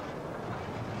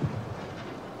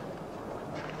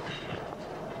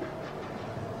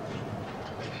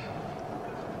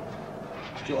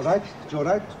 You all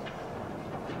right?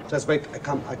 Just wait. I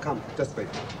come. Just wait.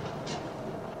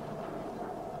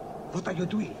 What are you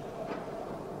doing?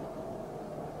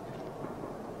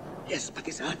 Yes, but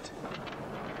it's hurt.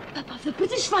 Papa, the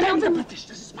British found Damn out the British.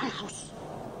 This is my house.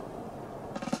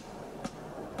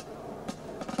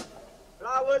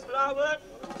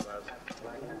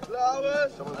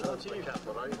 Flowers! I don't see you,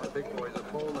 Captain, right? The big boy's a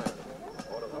full man.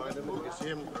 I want to find him if you see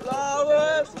him.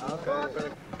 Flowers! Okay.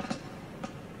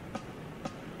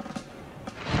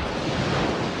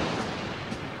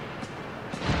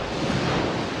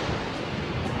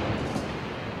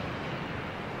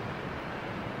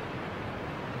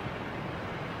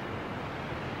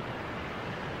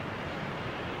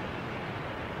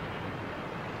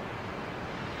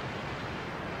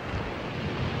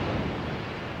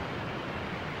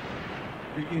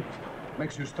 You eat.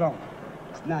 Makes you strong.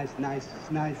 It's nice.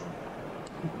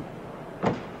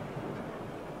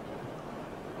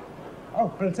 Oh,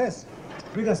 Princess,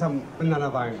 bring us some banana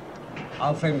wine.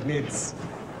 Our friend needs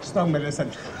strong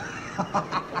medicine.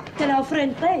 Can our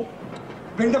friend pay?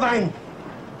 Bring the wine.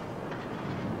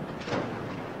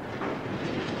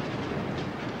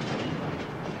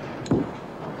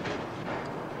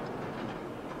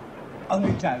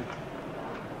 Only child.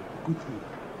 Good food.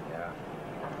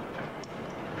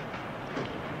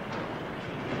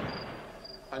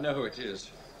 I know who it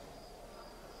is.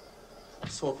 I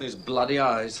saw it in his bloody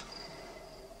eyes.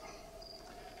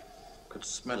 Could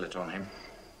smell it on him.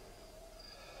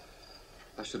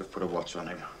 I should have put a watch on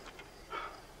him.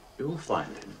 You'll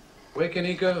find him. Where can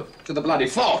he go? To the bloody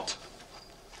fort!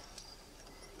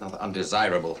 rather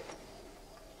undesirable.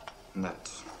 And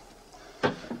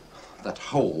that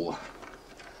hole.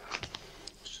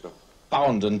 Should have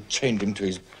bound and chained him to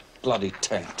his bloody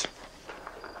tent.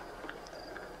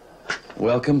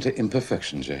 Welcome to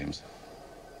imperfection, James.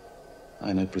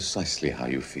 I know precisely how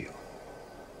you feel.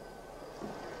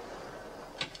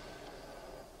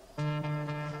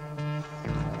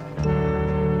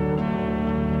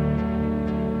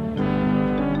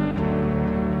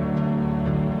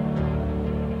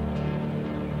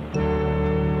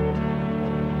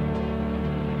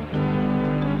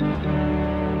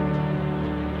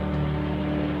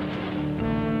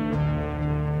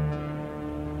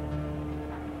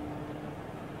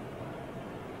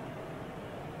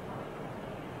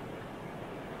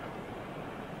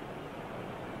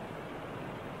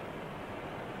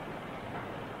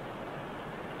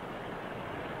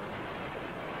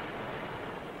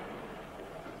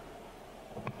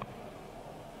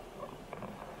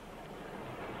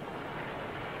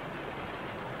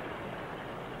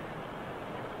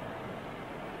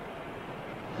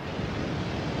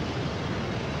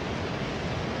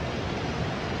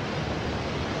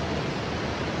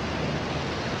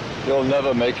 You'll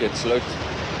never make it, Sloet.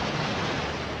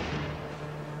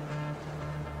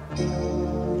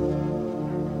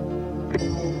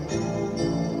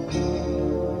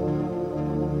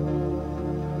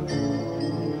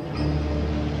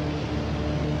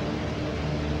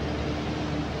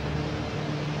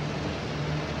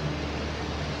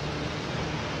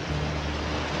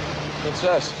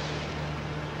 Princess,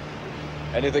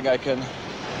 anything I can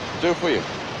do for you?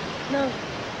 No.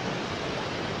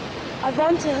 I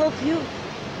want to help you.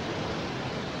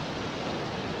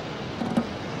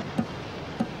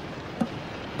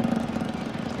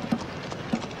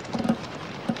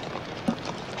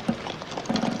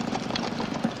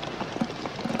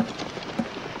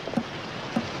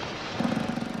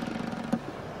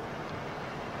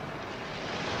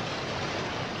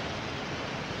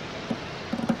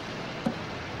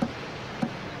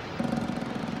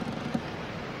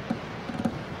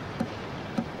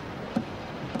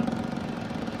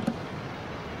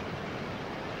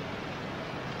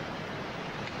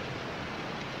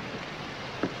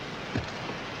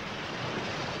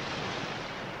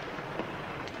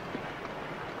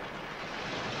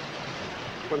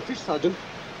 One fish, Sergeant.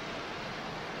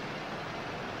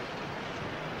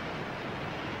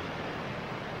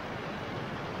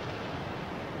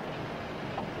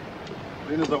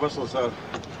 Clean as the whistle, sir.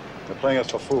 They're playing us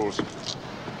for fools.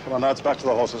 Come on, lads, back to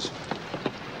the horses.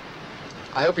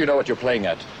 I hope you know what you're playing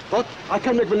at. What? I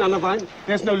can make banana wine.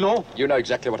 There's no law. You know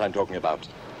exactly what I'm talking about.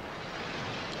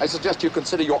 I suggest you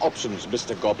consider your options,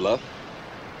 Mr. Gobbler.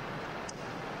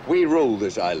 We rule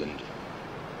this island.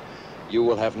 You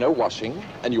will have no washing,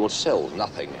 and you will sell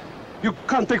nothing. You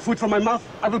can't take food from my mouth.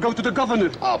 I will go to the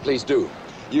governor. Ah, please do.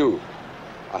 You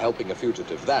are helping a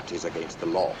fugitive. That is against the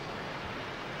law.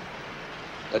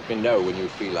 Let me know when you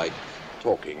feel like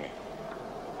talking.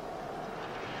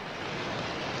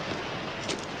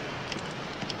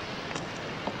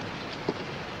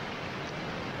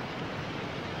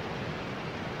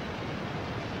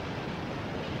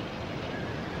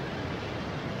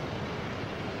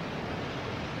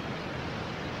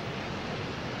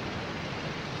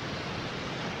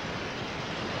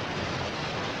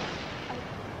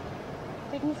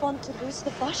 Didn't want to lose the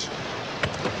bush.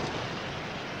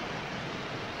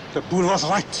 The boer was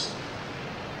right.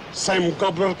 Sam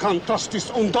Gobbler can't trust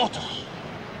his own daughter.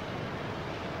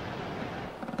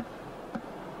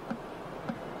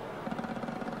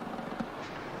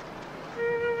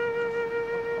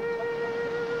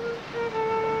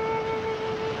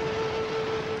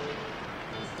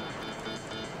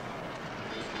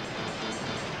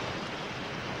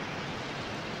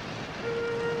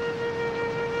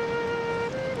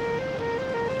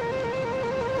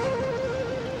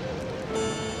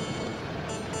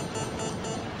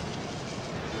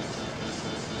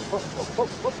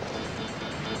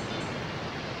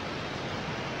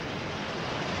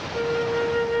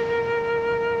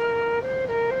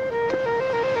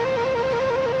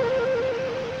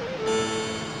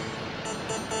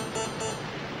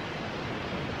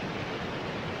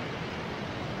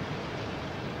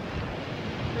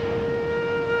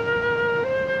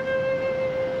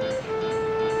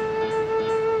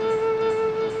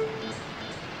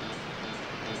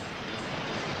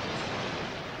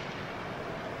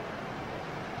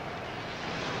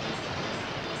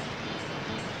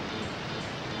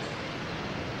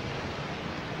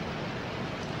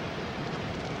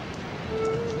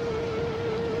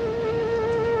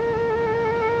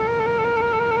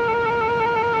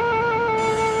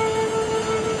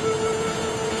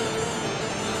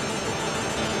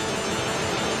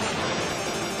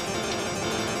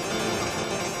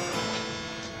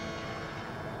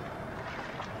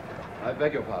 I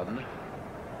beg your pardon.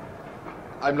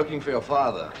 I'm looking for your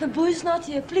father. The boy's not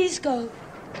here. Please go.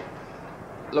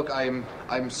 Look, I'm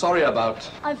sorry about...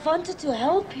 I wanted to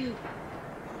help you.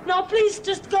 Now, please,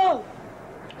 just go.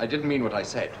 I didn't mean what I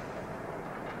said.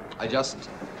 I just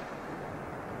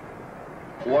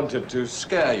wanted to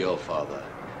scare your father.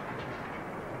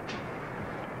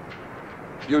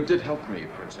 You did help me,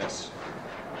 Princess.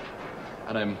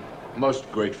 And I'm most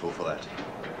grateful for that.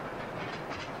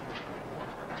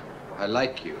 I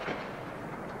like you.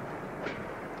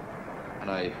 And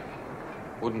I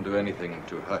wouldn't do anything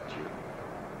to hurt you.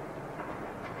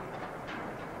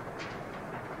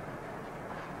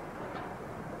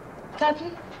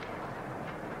 Captain?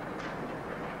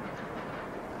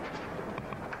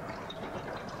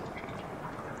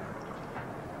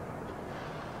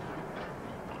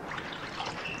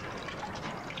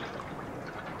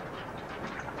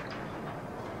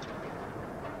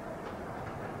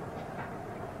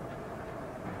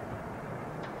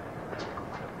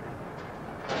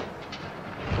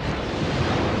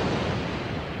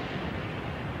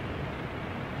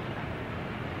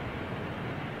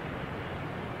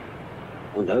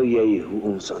 Onthou jy hoe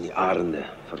ons aan die Arende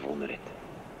verwonder het?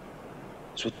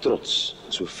 So trots,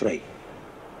 so vry.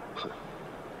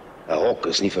 'n Hok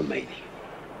is nie vir my nie.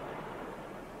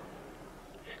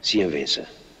 Seënwense,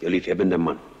 jou liefhebbende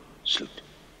man, Sloet.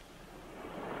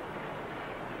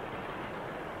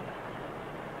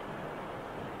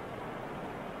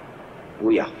 O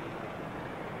ja,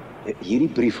 hierdie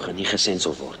brief gaan nie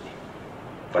gesensel word nie.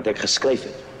 Wat ek geskryf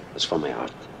het, is van my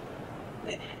hart.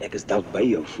 Ek is dalk by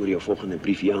jou voor jou volgende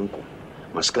brief hier aankom,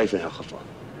 maar skryf in elk geval.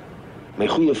 My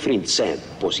goeie vriend Sam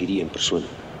pos hierdie in persoon.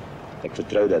 Ek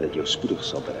vertrou dat dit jou spoedig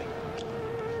sal bereik.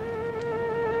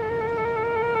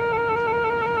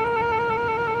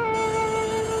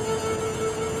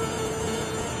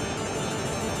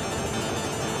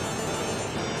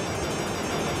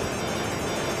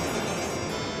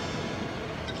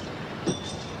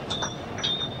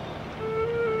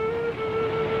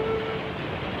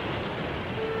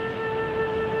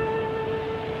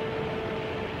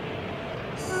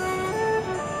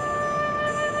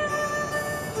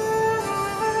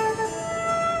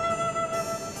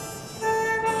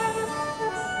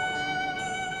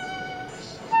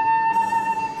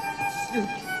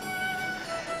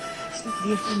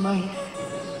 Leef vir my.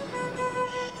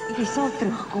 Jy sal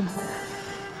terugkom.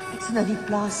 Ek sal na die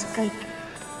plaas kyk.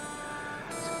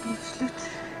 Asseblief, Sloet.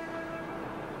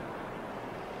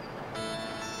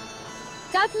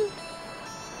 Captain!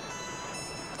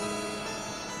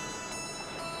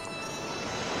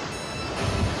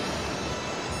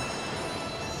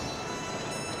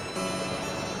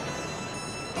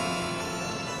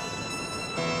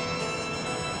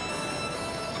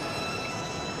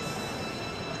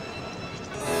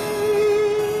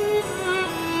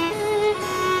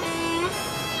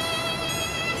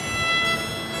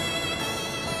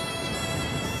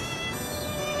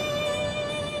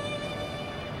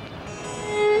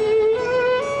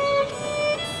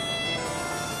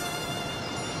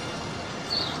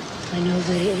 I know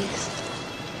where it is.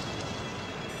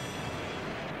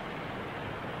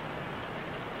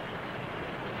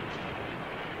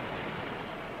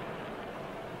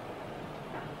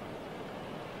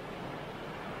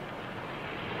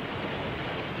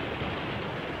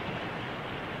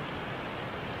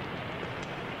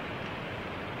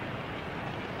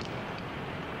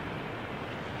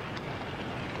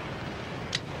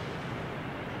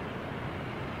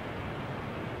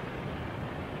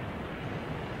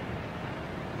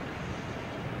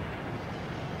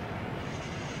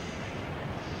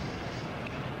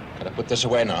 Can I put this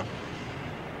away now?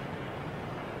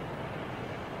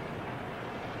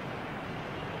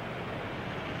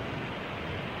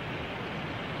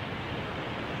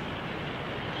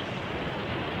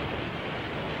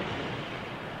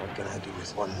 What can I do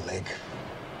with one leg?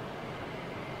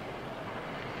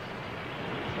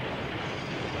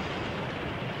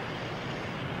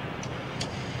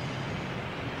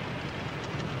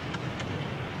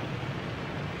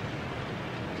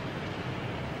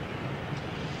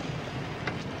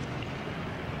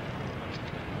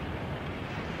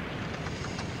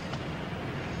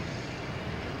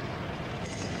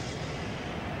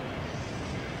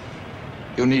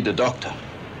 You need a doctor.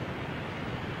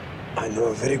 I know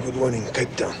a very good one in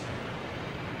Cape Town.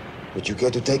 Would you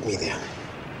care to take me there?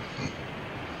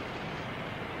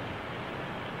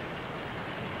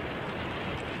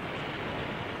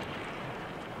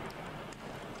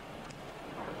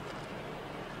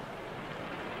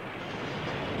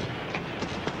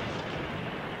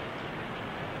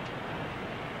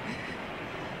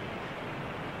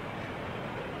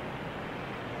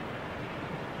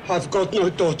 I've got no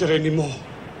daughter anymore.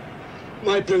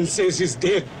 My princess is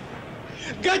dead.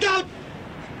 Get out!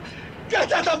 Get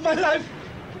out of my life!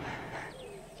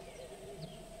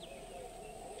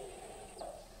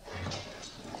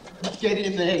 Get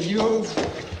in there, you!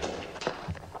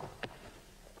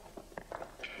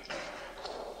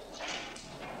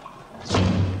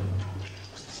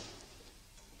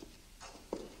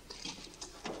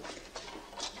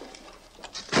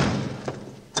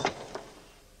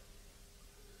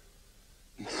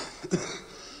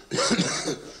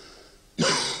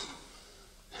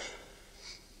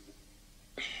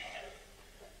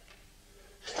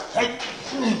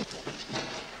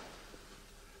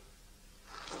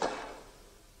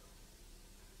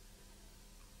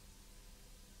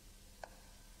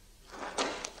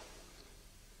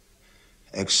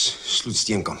 Ek's Sloet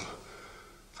Steenkamp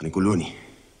van die kolonie.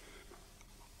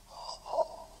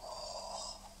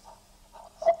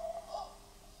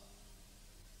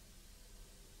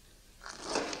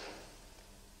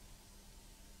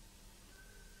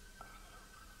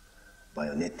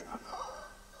 Bajonet.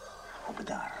 Op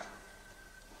daar.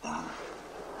 Daar.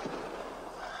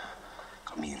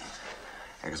 Kom hier.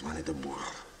 Ek is maar net 'n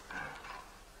boer.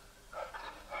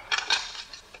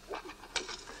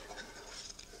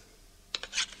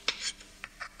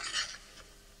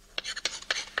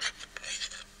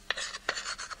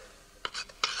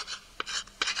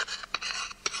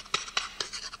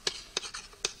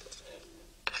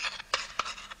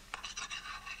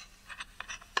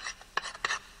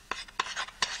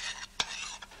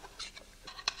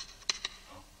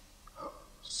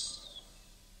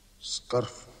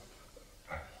 Skarf.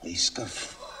 Jy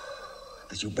skarf.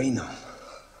 Dat is jou bijnaam.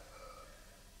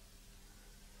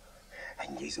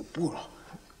 En jy's 'n boer.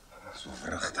 So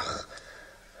vrugtig.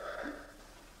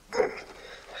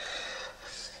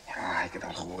 Ja, ek het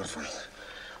al gehoor van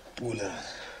Pole,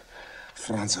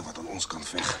 Franse wat aan ons kan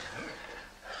veg.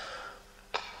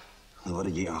 Nou wat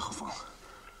het jy aangevang?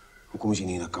 Hoekom is jy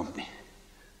nie in 'n kamp nie?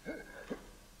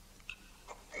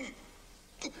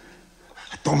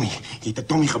 Tommy, jy het 'n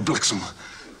Tommy gebliksem.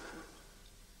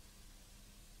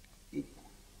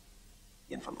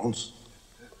 Een van ons.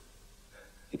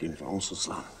 Het een van ons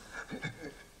geslaan.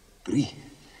 3.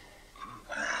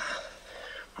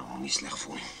 Maar moet nie sleg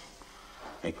voel.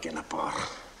 Ek ken 'n paar.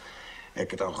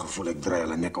 Ek het al gevoel ek draai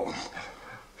hulle nekke om.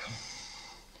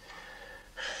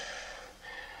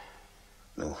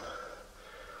 Nou,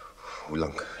 hoe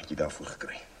lank het jy daarvoor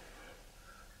gekry?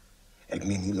 Ek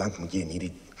meen, hoe lank moet jy in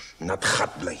hierdie nat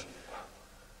gat bly?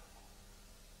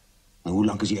 Nou, hoe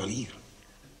lank is jy al hier?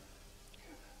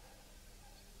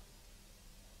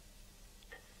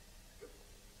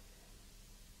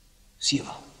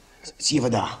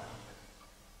 7 dae.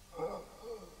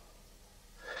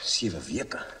 7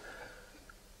 weke.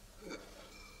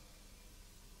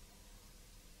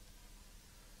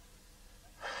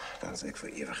 Dan is ek vir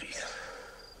ewig hier.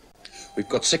 We've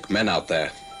got sick men out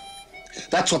there.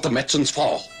 That's what the medicine's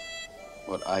for.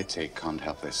 What I take can't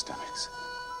help their stomachs.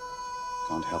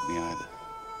 Can't help me either.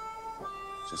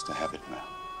 Just a habit now.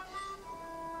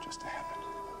 Just a habit.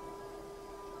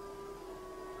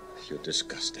 You're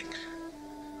disgusting.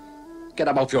 Get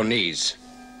up off your knees.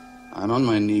 I'm on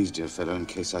my knees, dear fellow, in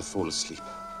case I fall asleep.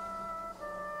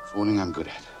 Falling I'm good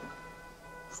at.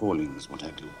 Falling is what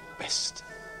I do best.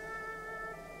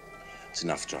 It's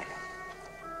enough, John.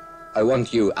 I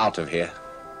want you out of here.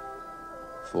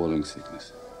 Falling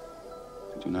sickness.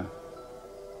 Did you know?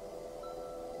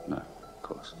 No, of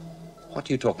course. What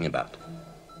are you talking about?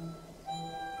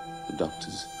 The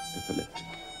doctor's epileptic.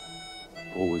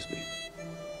 Always been.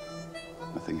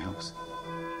 Nothing helps.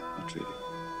 Not really.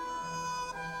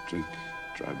 Drink,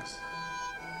 drugs.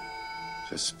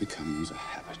 Just becomes a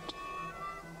habit.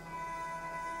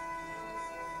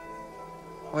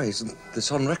 Why isn't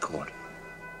this on record?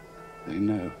 They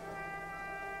know.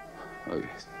 Oh,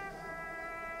 yes.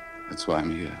 That's why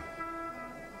I'm here.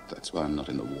 That's why I'm not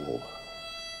in the war.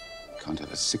 Can't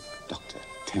have a sick doctor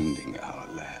tending our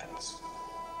lads.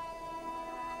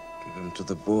 Give him to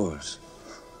the Boers.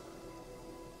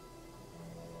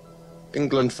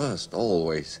 England first,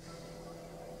 always.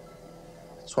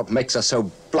 It's what makes us so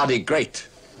bloody great.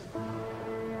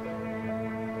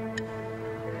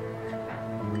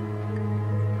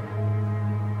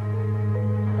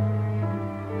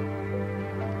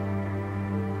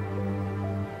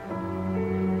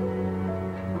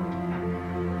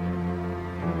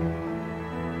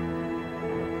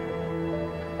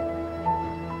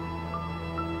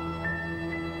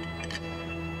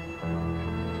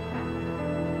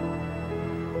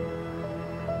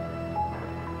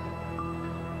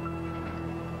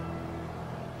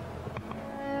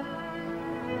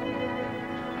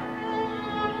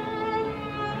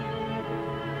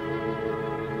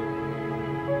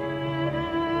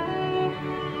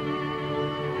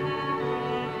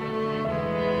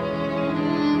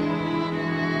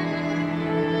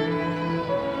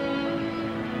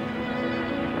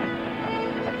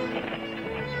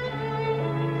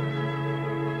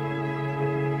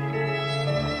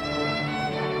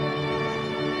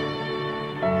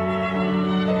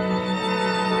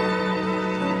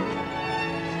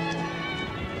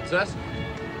 that?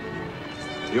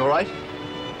 You all right?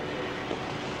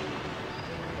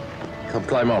 Come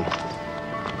climb on.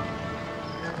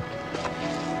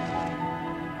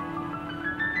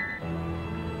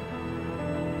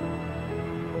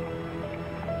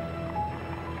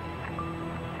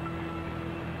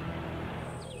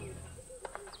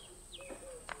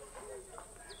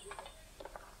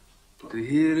 De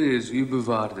Heere is uw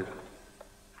bewaarder.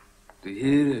 De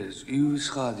Heere is uw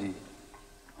schaduw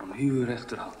aan uw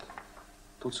rechterhand.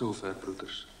 Tot zover,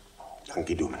 broeders.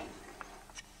 Dankie, dominee.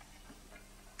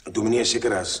 Dominee is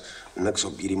seker as niks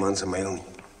op hierdie man se myl nie.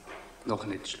 Nog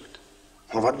net, Sloet.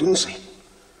 Maar wat doen sy?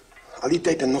 Al die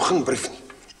tyd en nog geen brief nie.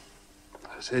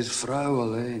 Sy is vrou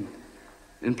alleen.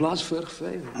 In plaas vir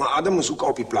geveil. Maar Adam is ook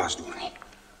op die plaas, dominee.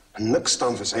 En niks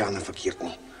staan vir sy hande verkeerd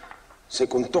nie. Sy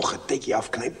kon tog 'n tydjie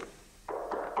afknyp.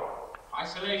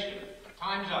 Isolation.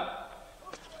 Time's up.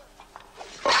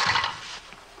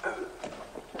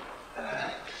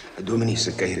 Dominee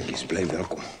se kuiertjies bly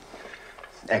welkom.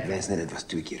 Ek wens net dit was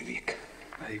 2 keer 'n week.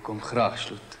 Hy kom graag,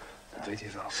 Sloet. Dat weet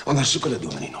jy wel. Ondersoek hulle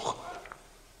dominee nog.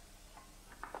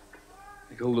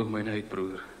 Ek huldig my uit,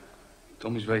 broer.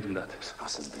 Tommy's weet hem dat.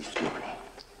 Asseblief, dominee.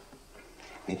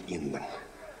 Net een ding.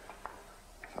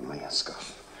 Van my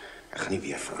aanskaf. Ek gaan nie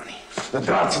weer vra nie. Dat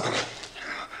draad sit er.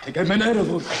 Ek het my neire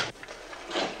voor.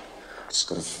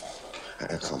 Skrif.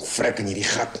 Ek gaan vrek in hierdie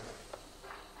gat.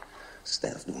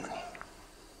 Sterf, dominee.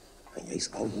 En jy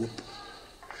is al hoop.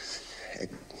 Ek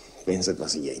wens dit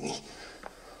was jy nie.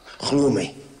 Glo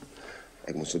my.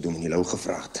 Ek moes vir dominee Lou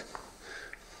gevra het.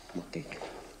 Maar kyk.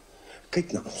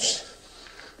 Kyk na ons.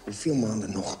 Hoeveel maande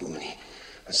nog, dominee?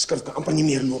 Een skrif kan amper nie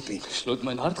meer loop nie. Sloot,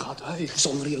 mijn hart gaat uit.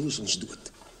 Sonder jou is ons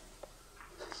dood.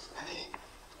 Hey,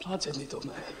 plaats het niet op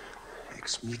mij. Ek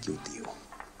smeek jou, Theo.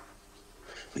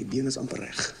 My been is amper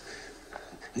reg.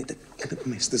 Net 'n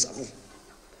knipmes, dis al.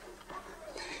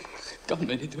 Ik kan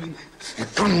mij niet dwingen. Ek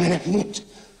kan en ek moet.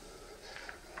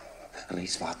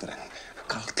 Reiswater en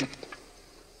kalkklip.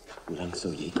 Hoe lang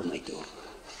sou jy kon uithou?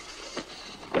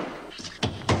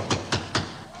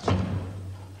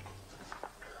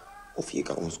 Of jy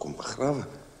kan ons kom begrawe.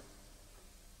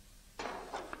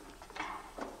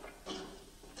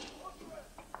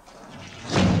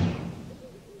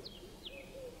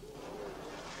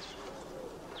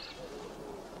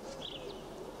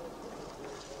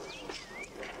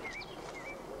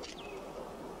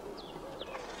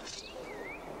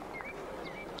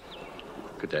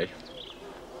 Good day.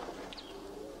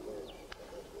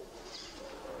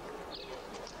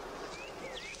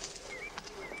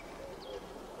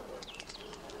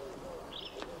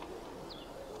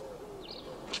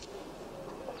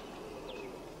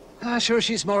 Sure,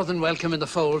 she's more than welcome in the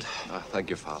fold. Thank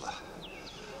you, Father.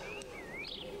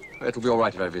 It'll be all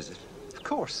right if I visit. Of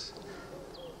course.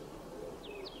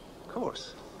 Of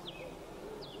course.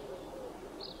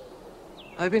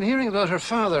 I've been hearing about her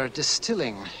father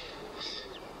distilling.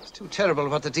 It's too terrible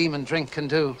what the demon drink can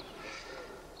do.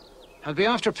 I'll be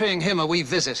after paying him a wee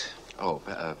visit. Oh,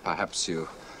 perhaps you...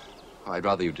 I'd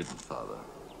rather you didn't, Father.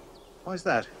 Why's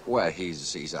that? Well,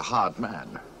 he's a hard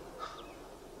man.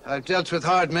 I've dealt with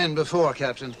hard men before,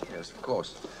 Captain. Yes, of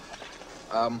course.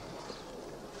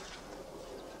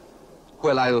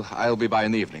 Well, I'll be by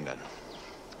in the evening, then.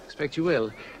 Expect you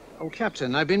will. Oh,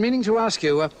 Captain, I've been meaning to ask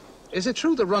you, is it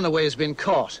true the runaway has been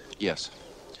caught? Yes.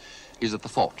 He's at the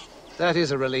fort. That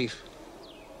is a relief.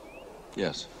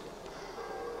 Yes.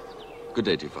 Good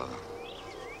day to you, Father.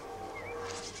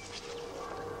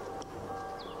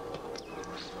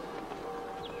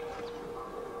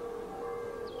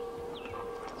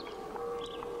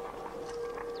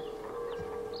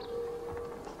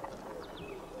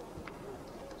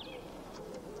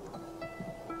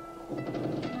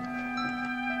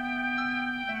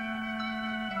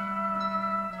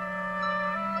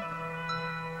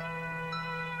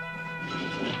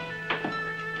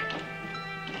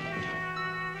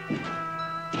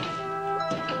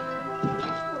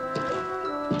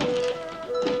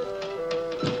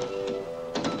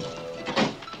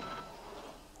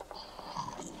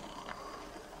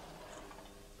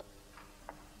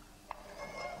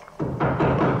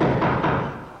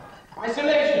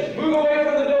 Isolation! Move away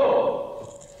from the door!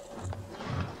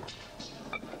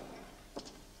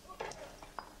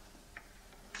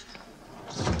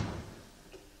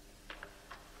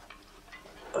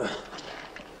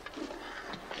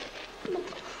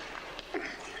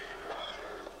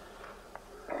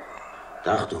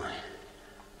 Dag, dominee.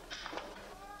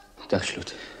 Dag,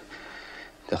 Sloet.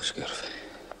 Dag, Skurf.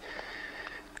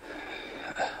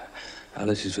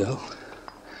 Alles is wel?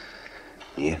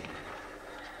 Nee.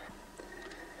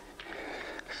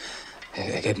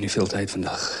 Ik heb niet veel tijd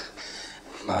vandaag.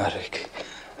 Maar ik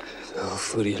wil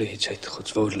voor jullie iets uit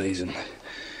Gods woord lezen.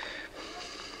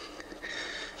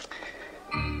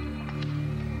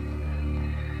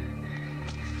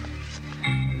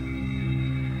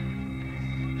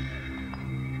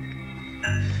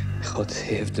 God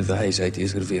heeft de wijsheid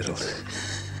deze wereld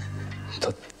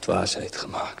tot dwaasheid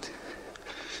gemaakt.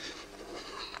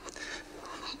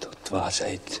 Tot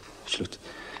dwaasheid, Sloet.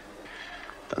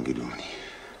 Dank u, dominee.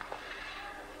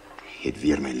 Je hebt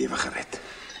weer mijn leven gered.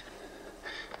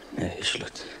 Nee,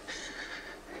 Sloet.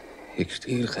 Ik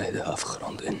stuur gij de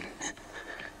afgrond in.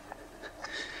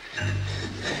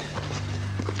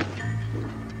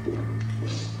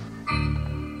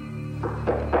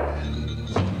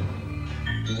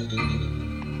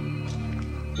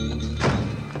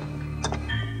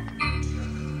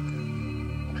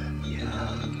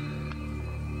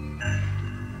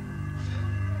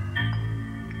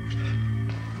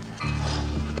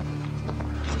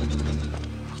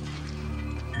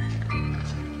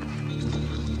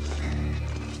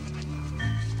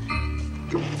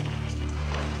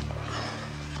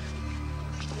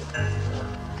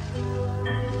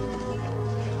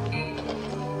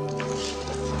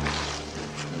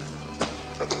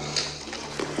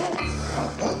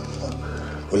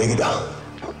 Hoe lig je dan?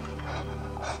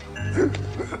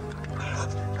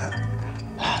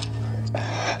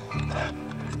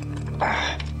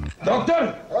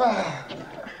 Dokter!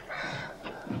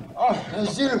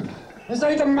 Ziel, we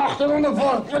zijn de machten onder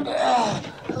volk.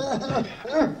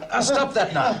 Stop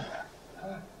that now.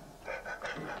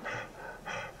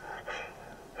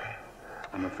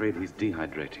 I'm afraid he's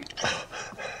dehydrating.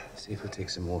 See if we'll take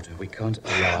some water. We can't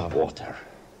allow water.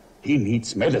 He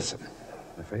needs medicine.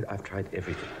 I'm afraid I've tried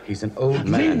everything. He's an old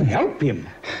man. Then help him.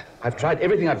 I've tried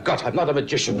everything I've got. I'm not a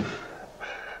magician.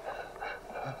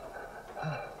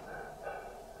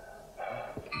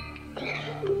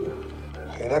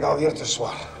 Je nek alweer te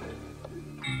zwaar.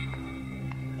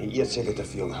 Je eet zeker te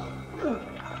veel.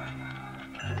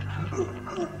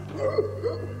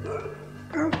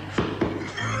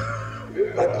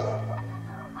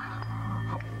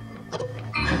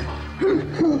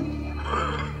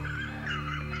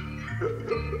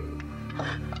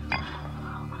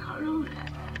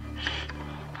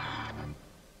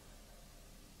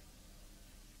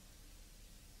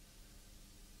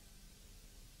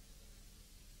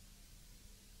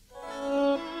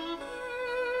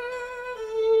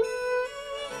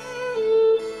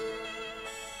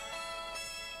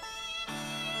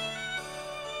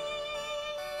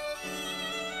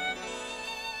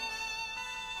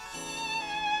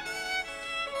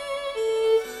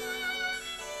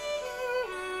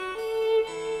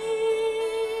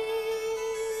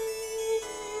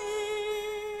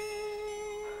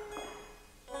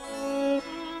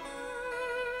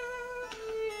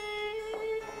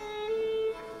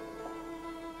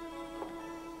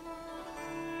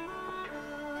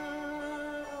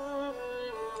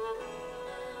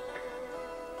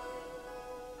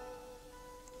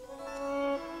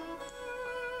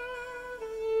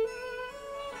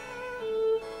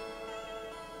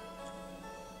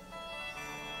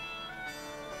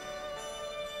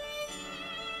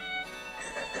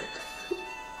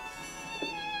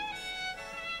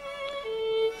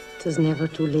 It is never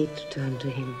too late to turn to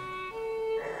him.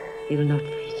 He will not fail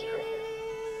you.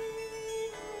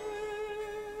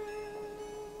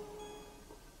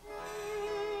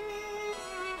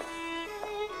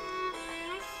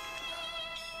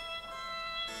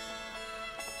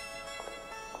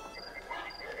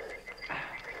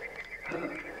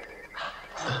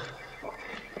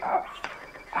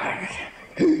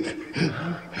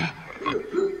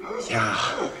 Ja,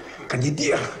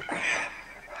 kandideer.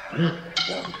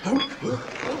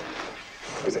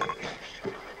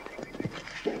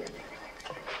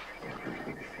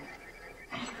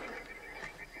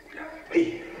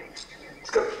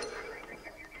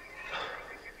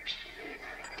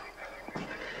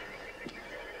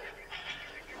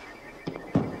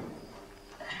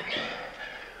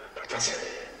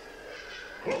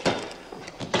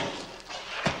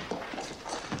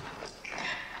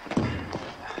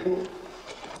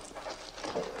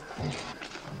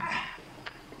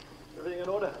 Everything in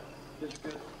order? Yes,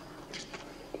 good.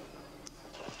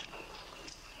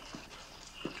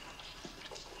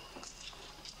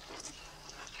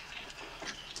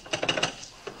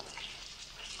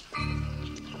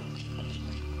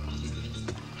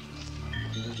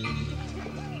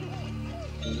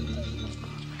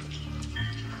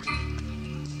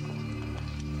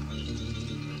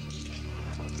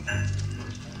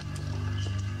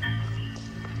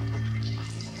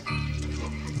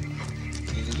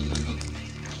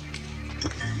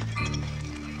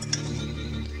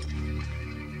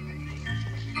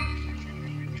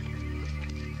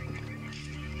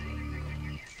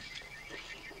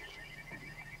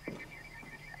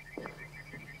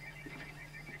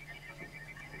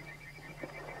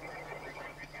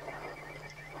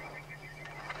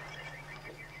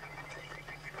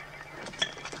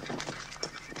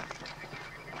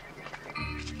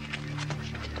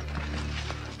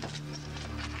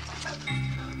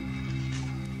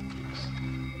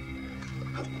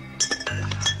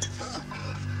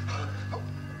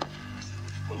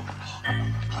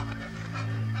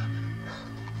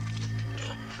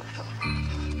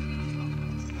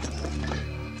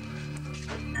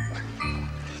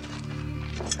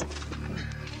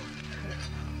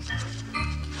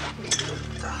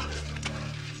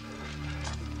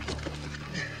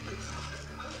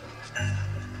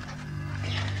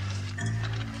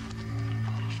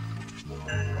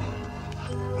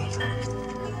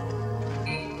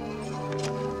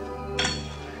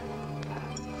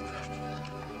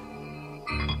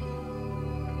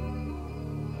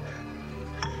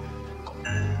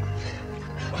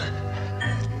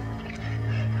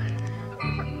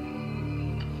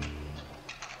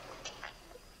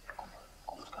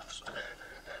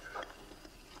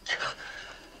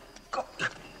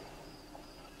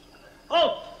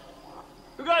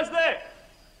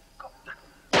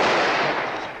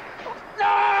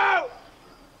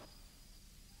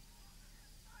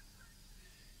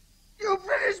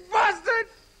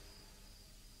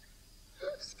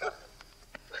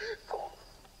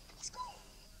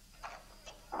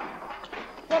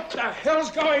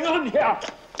 hell's going on here?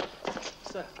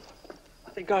 Sir,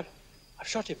 I think I've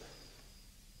shot him.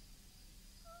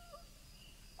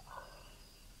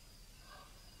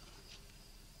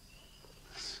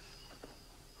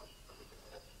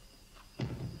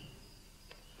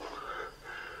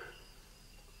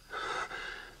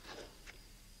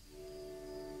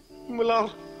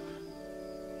 Mulal.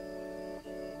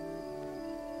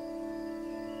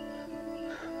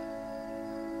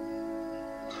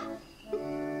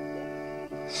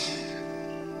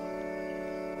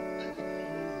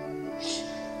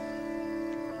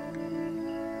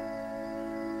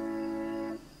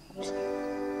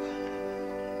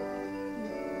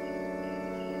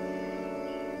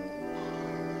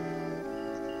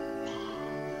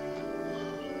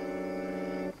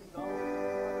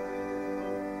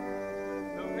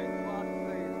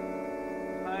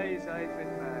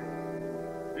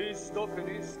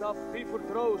 U staf, wie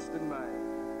vertroosten mij.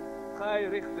 Gij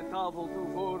richt de tafel toe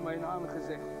voor mijn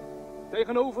aangezicht,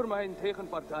 tegenover mijn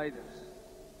tegenpartijders.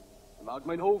 Maak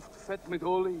mijn hoofd vet met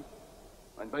olie,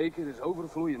 mijn beker is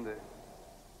overvloeiende.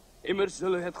 Immers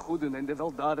zullen het goede en de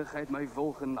weldadigheid mij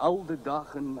volgen al de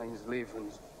dagen mijns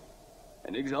levens.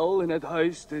 En ik zal in het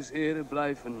huis des Heren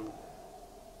blijven,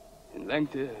 in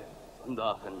lengte van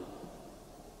dagen.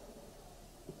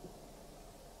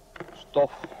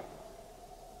 Stof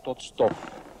tot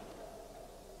stof.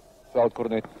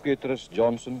 Veldkornet Petrus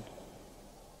Johnson,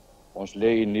 ons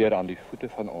lê u neer aan die voete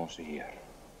van onze Heer.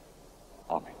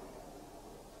 Amen.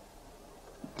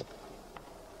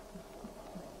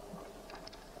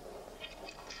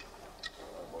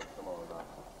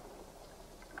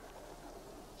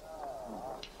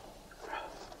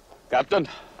 Captain,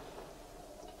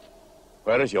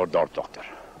 where is your door doctor?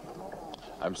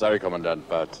 I'm sorry, Commandant,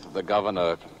 but the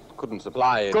governor couldn't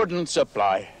supply... Couldn't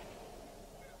supply?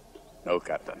 No,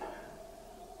 Captain.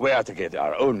 We are to get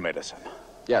our own medicine.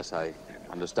 Yes, I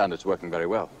understand it's working very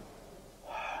well.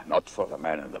 Not for the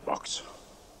man in the box.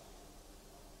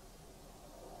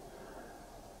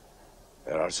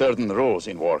 There are certain rules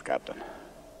in war, Captain.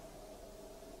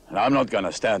 And I'm not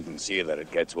gonna stand and see that it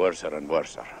gets worse and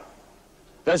worse.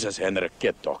 This is Henrik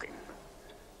Kid talking.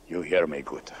 You hear me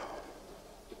good.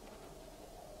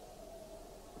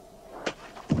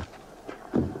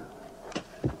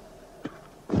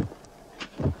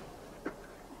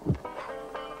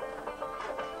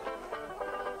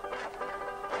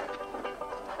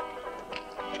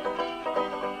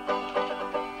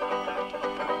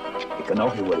 Ik kan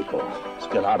ook niet waar ik kom.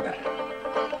 Speel harder.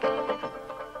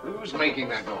 Who's making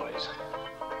that noise?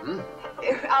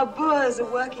 Our Boers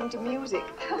are working to music.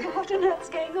 What on earth's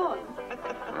going on?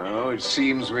 Oh, it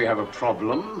seems we have a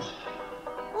problem.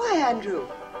 Why, Andrew?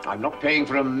 I'm not paying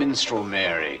for a minstrel,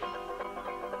 Mary.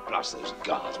 Plus those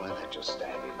guards, why don't they just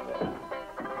stand in there?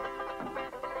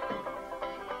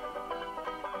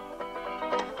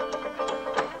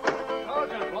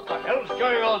 Sergeant, what the hell's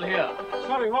going on here?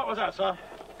 Sorry, what was that, sir?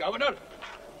 Governor?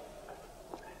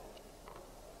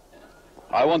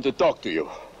 I want to talk to you.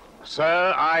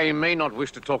 Sir, I may not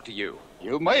wish to talk to you.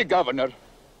 You may, Governor.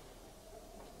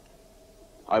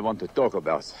 I want to talk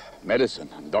about medicine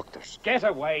and doctors. Get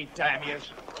away, damn you.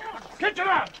 Get je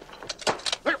aan!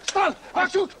 Staan! Hij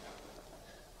shoot!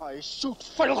 Hij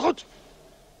shoot veel goed.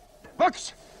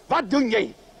 Bux, wat doe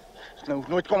jij? Snoef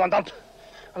nooit, commandant.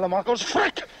 Allemaal ons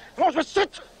frek. Los met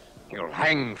zit. You'll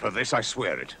hang for this, I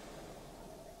swear it.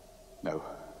 No.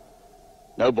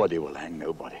 Nobody will hang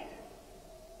nobody.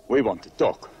 We want to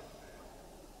talk.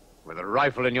 With a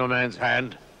rifle in your man's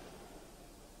hand?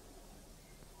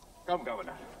 Kom,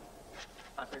 Governor.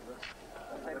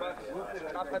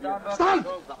 Staan!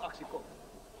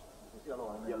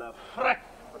 Julle frek.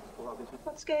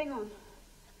 What's going on?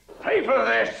 Pay for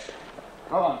this!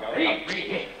 Come on, Governor.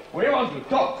 We want to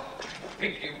talk.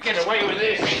 Think you get away with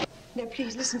this? No,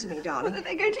 please listen to me, darling.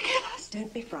 They're going to kill us.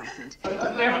 Don't be frightened.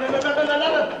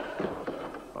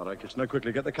 All right, kids, now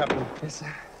quickly, get the captain. Yes,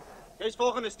 sir. Who's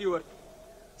volgende, steward?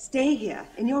 Stay here,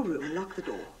 in your room, and lock the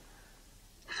door.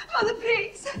 Mother,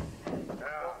 please.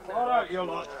 All right, you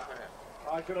lot.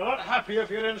 I'd be a lot happier if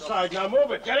you're inside. Now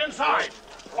move it. Get inside.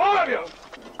 All of you.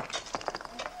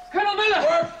 Colonel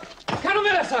Miller! Colonel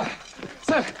Miller, sir!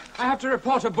 Sir, I have to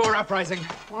report a Boer uprising.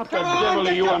 What the devil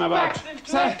are you on about?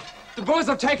 Sir, the Boers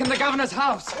have taken the governor's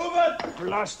house. Move it!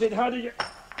 Blasted, how did you...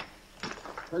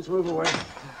 Let's move away.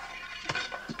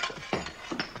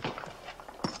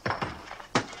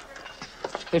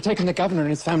 They've taken the governor and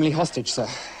his family hostage, sir.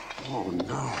 Oh,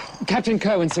 no. Captain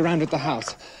Kerwin surrounded the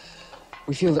house.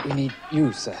 We feel that we need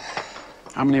you, sir.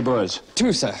 How many Boers?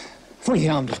 2, sir. Fully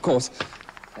armed, of course.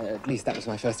 At least that was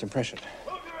my first impression.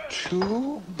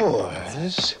 2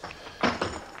 Boers?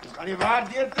 Gaan die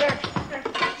waard deurtrek?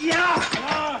 Ja!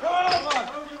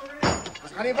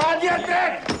 Ons gaan die waard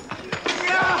deurtrek!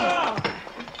 Ja!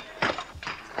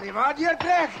 Ons gaan die waard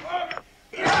deurtrek!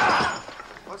 Ja!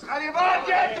 Ons gaan die waard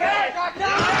deurtrek!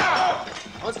 Ja!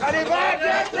 Ons gaan die waard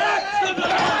deurtrek!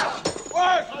 Ja!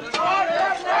 Ons gaan die waard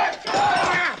deurtrek! Ja!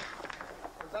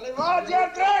 Ons gaan die waard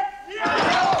deurtrek! Ja!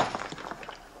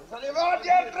 Ons gaan die waard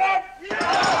deurtrek!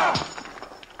 Ja!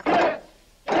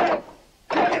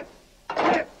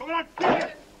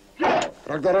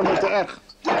 Raak daarom niet te erg.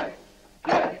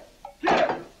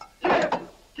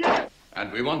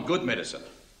 And we want good medicine.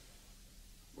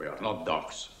 We are not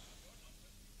dogs.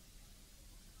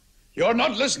 You're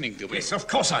not listening to me. Yes, of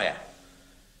course I am.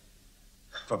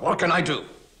 But what can I do?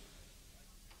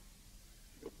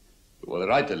 You will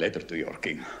write a letter to your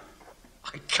king.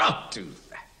 I can't do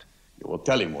that. You will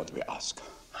tell him what we ask.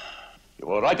 You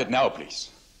will write it now, please.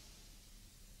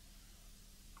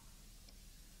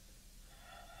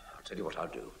 I'll tell you what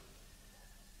I'll do.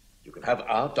 You can have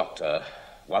our doctor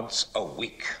once a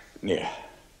week. Yeah.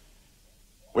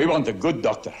 We want a good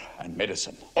doctor and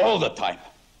medicine all the time.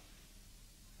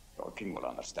 Your king will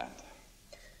understand.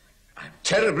 I'm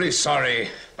terribly sorry,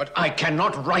 but I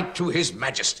cannot write to His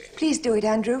Majesty. Please do it,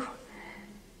 Andrew.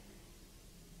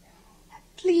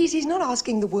 Please, he's not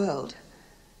asking the world.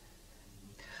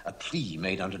 A plea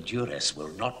made under duress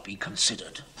will not be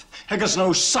considered. Ik is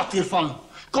nou zat hiervan.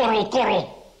 Korrel,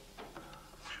 korrel.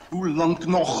 Hoe lang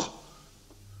nog?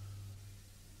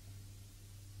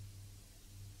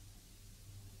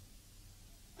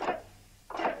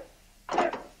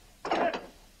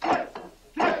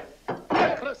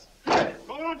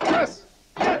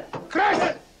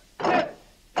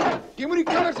 Je moet die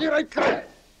killers hieruit krijgen.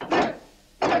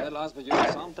 Helaas met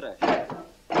jullie saamtrek.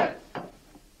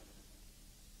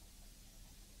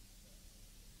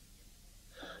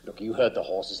 Look, you heard the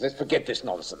horses. Let's forget this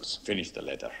nonsense. Finish the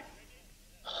letter.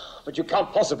 But you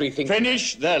can't possibly think...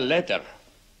 Finish the letter.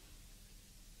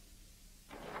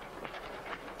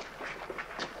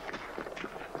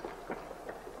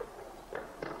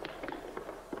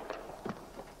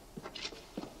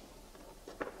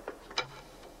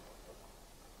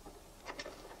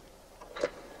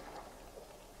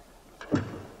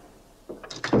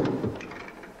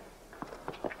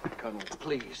 Colonel,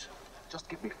 please. Just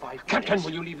give me 5 minutes. Captain,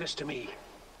 will you leave this to me?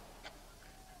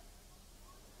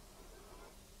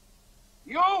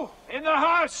 You, in the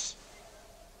house,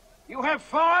 you have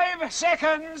 5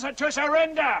 seconds to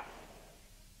surrender.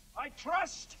 I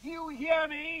trust you hear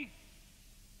me.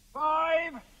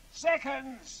 5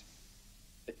 seconds.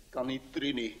 Ik kan niet,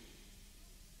 Trini.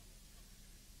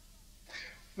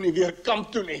 Niet weer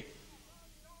kamp toe, nie.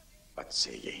 Wat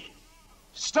sê jy?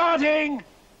 Starting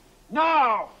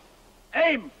now.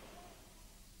 Aim.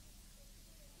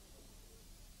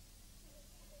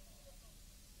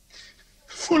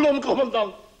 Voel hom,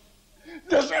 commandant.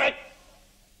 Dis ek.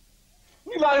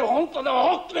 Nie laai hond aan 'n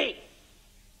hok nie.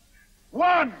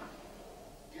 1.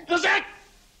 Dis ek.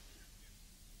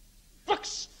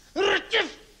 Fiks.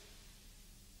 Ritjes.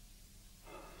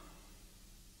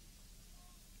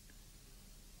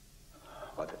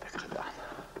 Wat heb ik gedaan?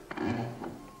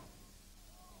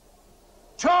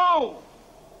 2.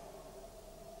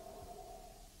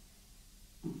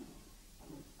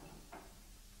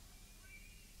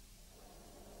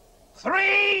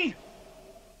 3.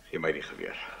 Geef mij die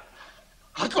geweer.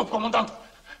 Hardloop, commandant.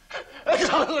 Ik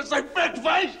zal zijn bed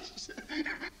wijs.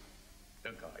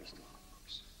 Dink aan huis toe.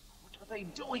 What are they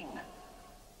doing?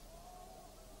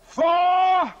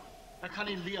 4. Ik ga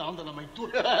niet leer handen aan mij toe.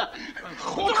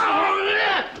 God.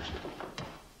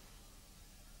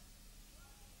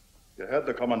 You heard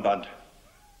the commandant.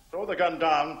 Throw the gun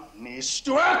down. Nee,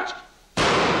 Stuart!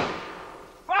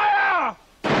 Fire!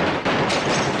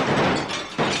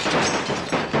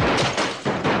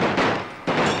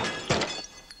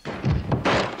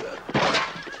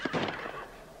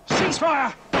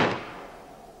 Ceasefire!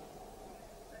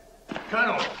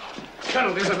 Colonel,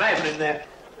 there's a man in there.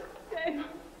 Dead. Man,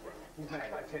 I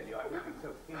tell you, I would be so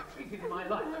ill-treated in my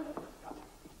life.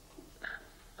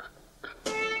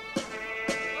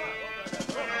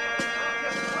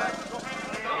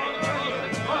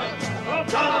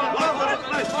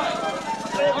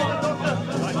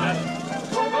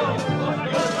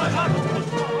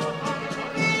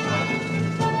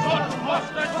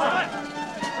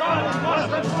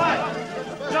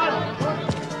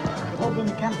 Hold on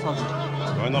the camp, Sergeant.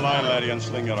 Go in the line, laddie, and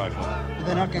sling your rifle.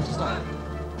 They're not going to stop.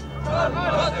 Stop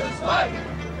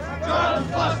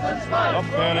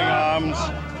bearing arms.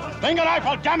 Sling your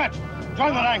rifle, damn it!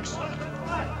 Join the ranks.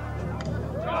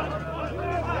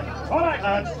 All right,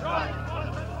 lads.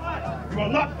 You will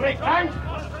not break rank.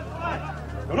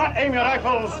 Do not aim your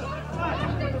rifles.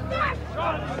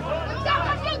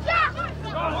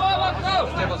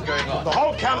 What's going on? The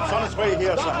whole camp's on its way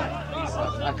here, sir.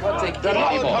 I can't take They're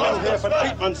any not more. coming here for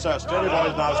treatment, sir. Steady,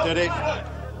 boys, now, steady.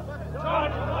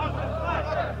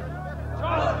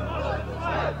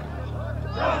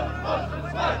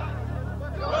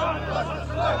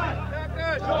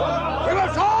 We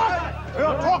will talk! We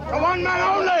will talk to one man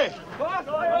only!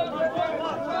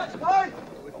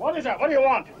 What is that? What do you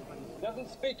want? He doesn't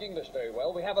speak English very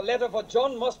well. We have a letter for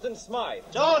John Mostyn Smythe.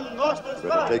 John Mostyn Better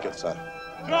Smythe! take it, sir.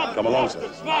 John Come along, sir.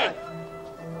 Mostyn Smythe!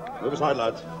 Move aside,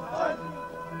 lads.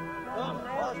 John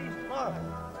Mostyn Smythe!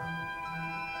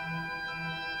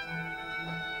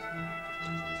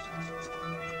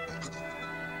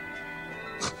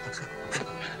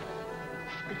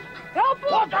 Help!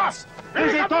 Water!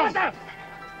 Where's the water?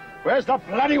 Where's the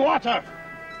bloody water?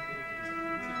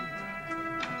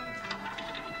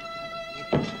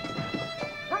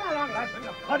 Come along, lads, bring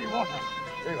the bloody water.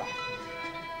 There you are.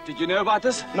 Did you know about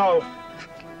this? No.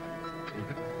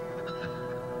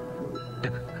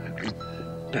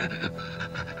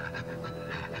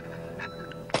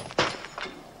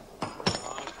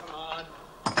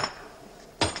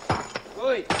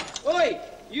 Oi! Oi!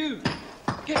 You!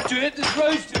 Get to it, this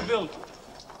road's too built.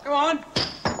 Come on!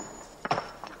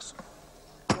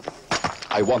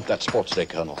 I want that sports day,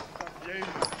 Colonel.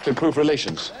 To improve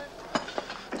relations.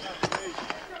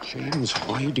 James,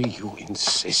 why do you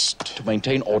insist? To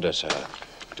maintain order, sir.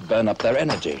 To burn up their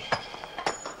energy.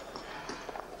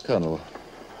 Colonel,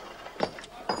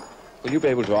 will you be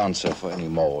able to answer for any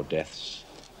more deaths?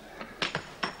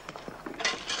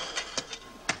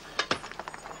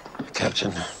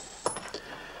 Captain,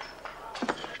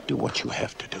 do what you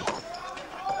have to do.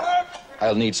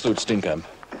 I'll need Sloet Steenkamp.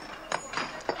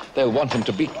 They'll want him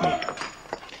to beat me.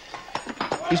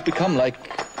 He's become like...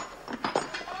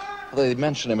 They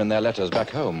mention him in their letters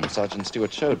back home. Sergeant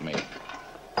Stewart showed me.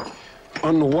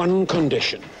 On one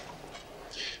condition.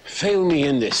 Fail me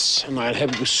in this, and I'll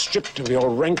have you stripped of your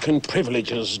rank and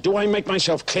privileges. Do I make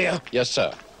myself clear? Yes,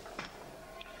 sir.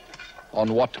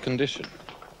 On what condition?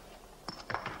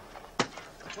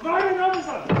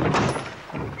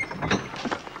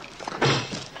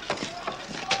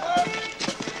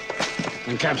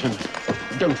 And Captain,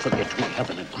 don't forget we have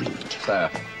an agreement. Sir.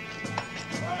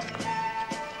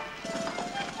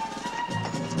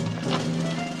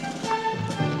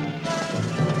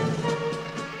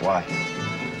 Why?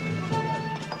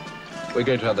 We're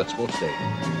going to have that sports day.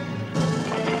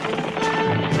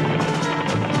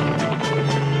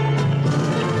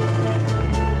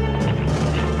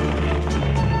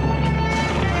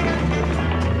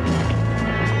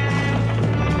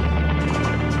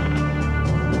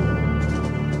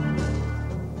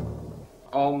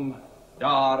 Om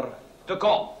daar te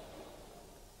kom.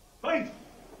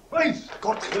 Wees!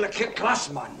 Kortgelijke klas,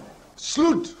 man.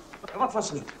 Sloet! Wat van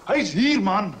Sloet? Hij is hier,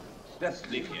 man. Dat is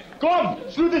liefje. Kom!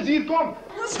 Sloet is hier, kom!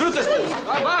 Sloet is...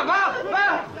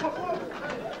 Waar?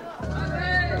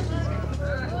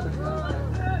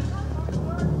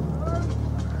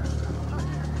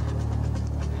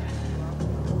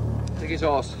 Take his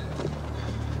horse.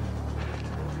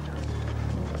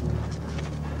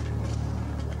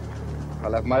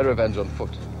 I'll have my revenge on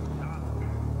foot.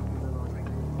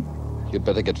 You'd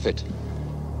better get fit.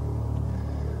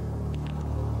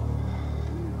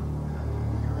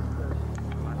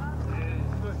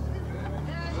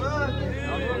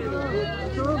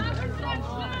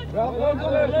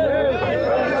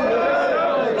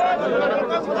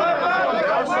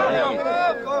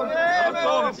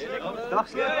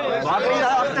 Waar ben je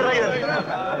achterrijden?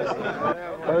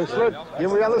 Sloet, je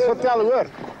moet alles vertellen, hoor.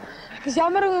 Het is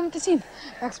jammer om hem te zien.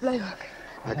 Ek's bly ook.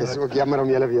 Ek is ook jammer om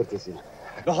julle weer te sien.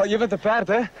 Nogal, je bent een paard,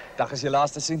 hè? Dag is je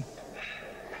laatste zien.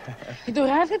 Het door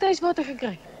haar het ijswater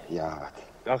gekry. Ja.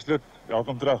 Dag, Sloet.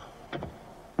 Welkom terug.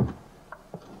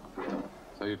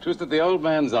 So you twisted the old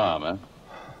man's arm, eh?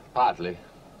 Partly.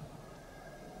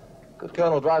 Good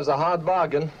colonel drives a hard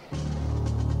bargain.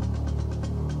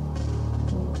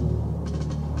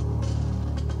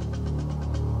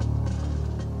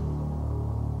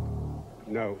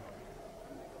 No.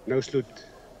 No Sloet.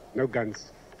 No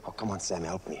guns. Oh, come on, Sam,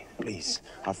 help me, please.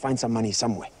 I'll find some money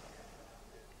somewhere.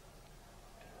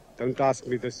 Don't ask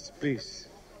me this, please.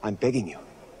 I'm begging you.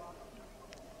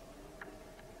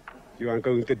 You are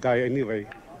going to die anyway.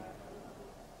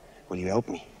 Will you help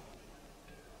me?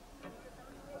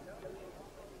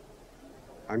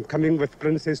 I'm coming with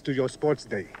Princess to your sports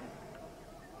day.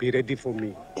 Be ready for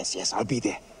me. Yes, I'll be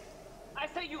there. I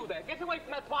say you there, get away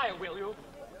from that fire, will you?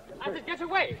 I said get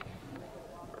away.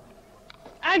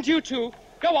 And you too,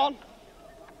 go on.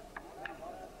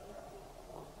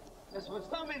 Dus wat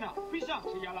staan we nou? Pizza,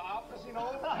 zie jullie afgezien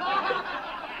al?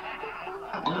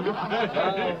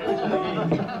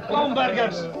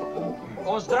 Klomburgers,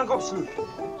 ons drank op Sloet.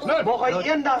 Mocht hij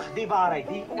één dag die waarheid,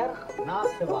 die erg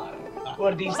naast de waarheid,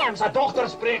 voor die zijn dochter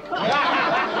spreekt.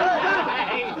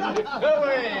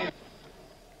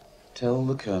 Tell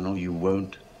the colonel you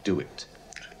won't do it.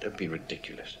 Don't be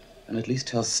ridiculous. And at least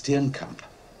tell Steenkamp.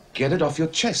 Get it off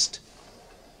your chest.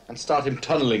 And start him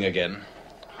tunneling again.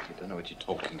 You don't know what you're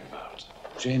talking about.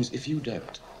 James, if you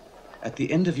don't, at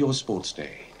the end of your sports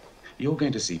day, you're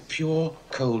going to see pure,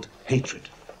 cold hatred.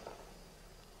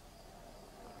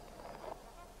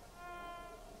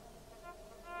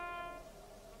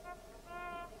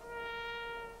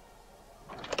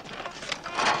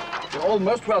 You're all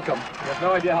most welcome. You have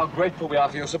no idea how grateful we are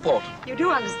for your support. You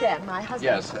do understand, my husband?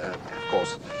 Yes, of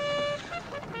course.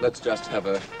 Let's just have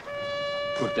a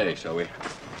good day, shall we?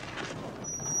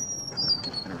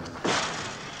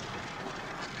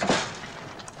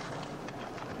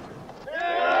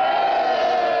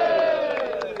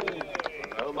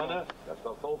 Wel, mannen, dat is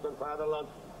toch volk en vaderland.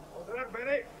 Terug,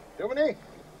 Benny. Dominee.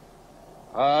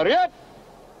 Ariet.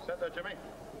 Zet dat, Jimmy.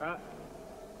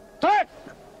 Trek!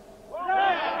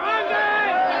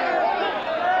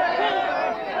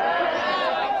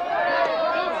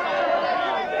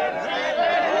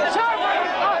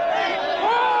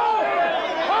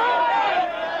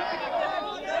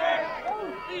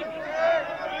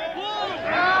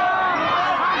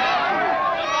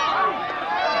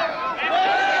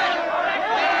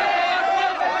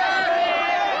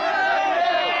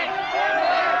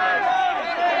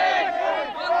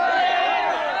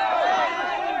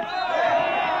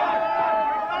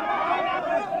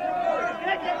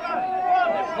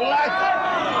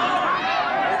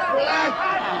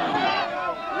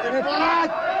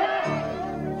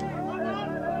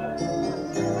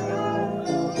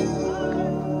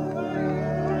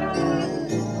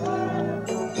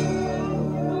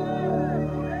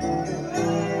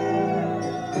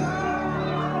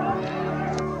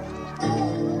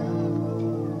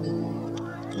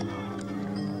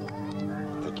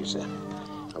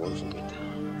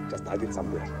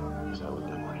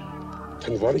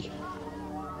 Don't worry.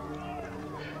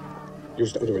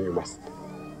 Use the other when you must.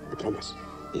 I promise.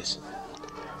 Yes.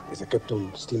 There's a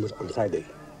Kaptein steamer on Friday.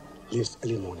 Leaves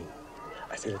early morning.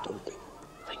 I feel it open.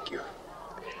 Thank you.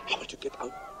 How would you get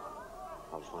out?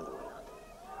 I'll find a way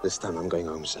out. This time I'm going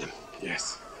home, Sam.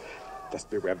 Yes. Just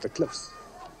beware of the cliffs.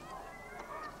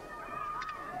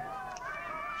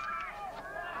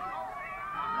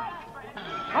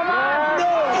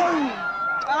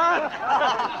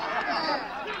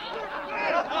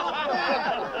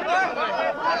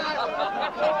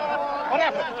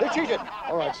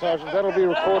 All right, Sergeant, that'll be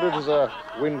recorded as a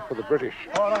win for the British.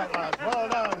 All right, lads. Well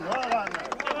done, well done.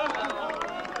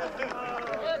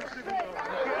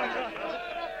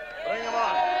 Bring him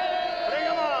on. Bring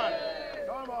him on.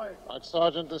 Come on, boys. Right,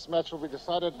 Sergeant, this match will be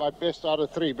decided by best out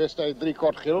of three. Best uit 3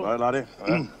 kort, Gil. Right, laddie.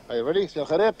 Are you ready? Still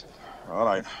gereed? All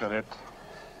right, gereed.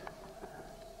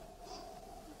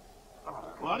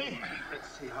 Laddie, let's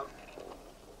see how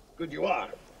good you are.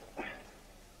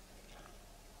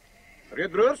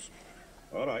 Gereed, broers?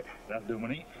 All right, dat doen we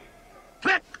niet.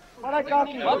 Trek! Maar dat kan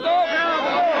niet.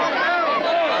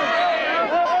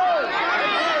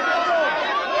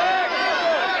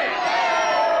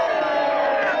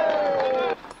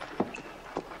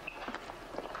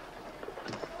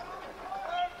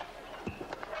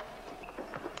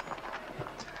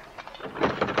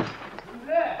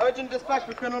 Urgent dispatch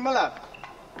for Colonel Miller.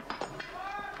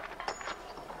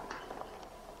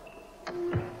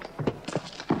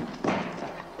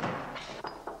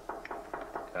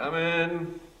 Come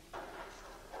in.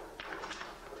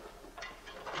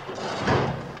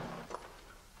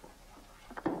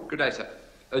 Good day, sir.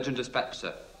 Urgent dispatch,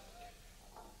 sir.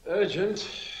 Urgent?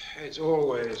 It's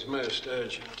always most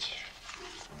urgent.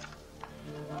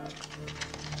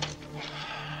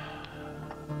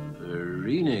 The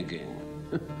reneging?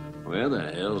 Where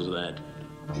the hell's that?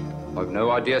 I've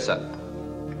no idea, sir.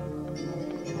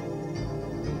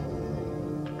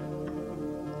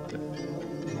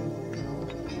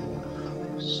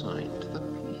 Signed the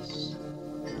peace.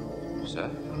 Sir?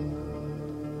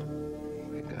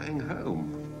 We're going home.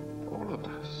 All of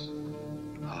us.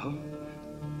 Oh?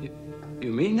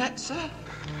 You mean that, sir?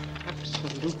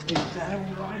 Absolutely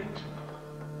damn right.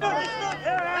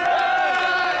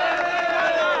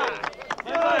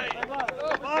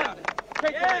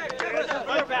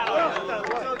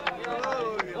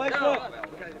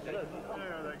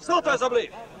 Stilte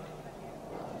alsjeblieft.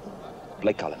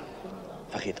 Blijk kalm.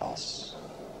 Vergeet alles.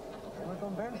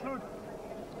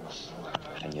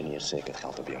 En je niet eens zeker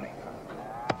geld op jou niet.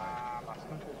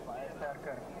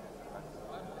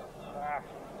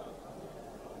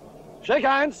 Shake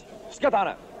hands. Skit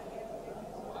aan.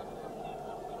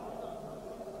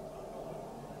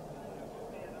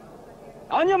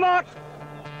 On your mark.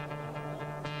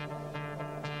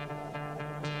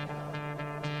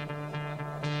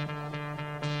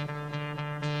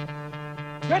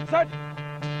 Get set.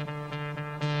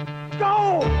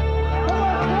 Go!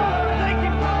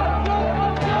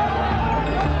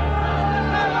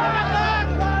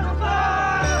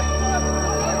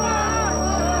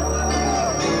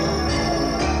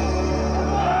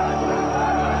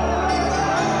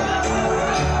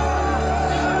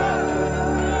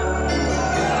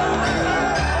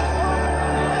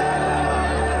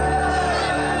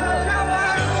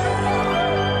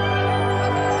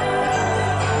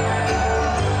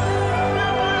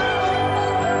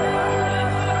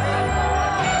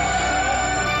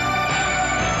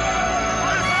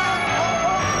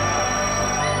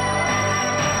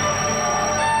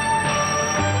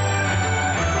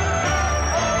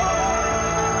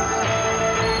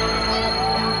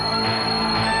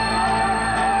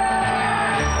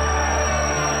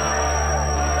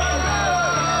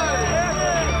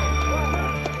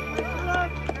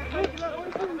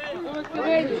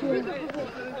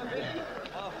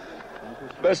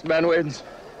 Best man wins.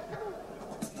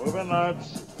 Move in,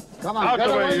 lads. Come on, out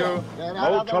the way, you.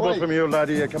 No trouble from you,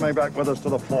 laddie. You're coming back with us to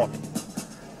the fort.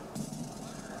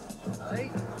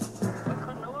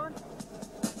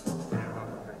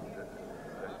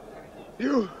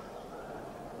 You.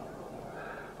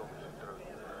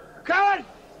 Come!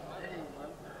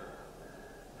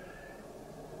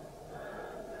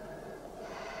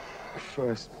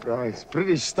 First prize.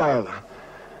 British style.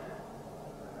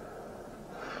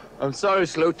 I'm sorry,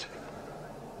 Sloet.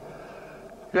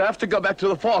 You have to go back to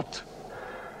the fort.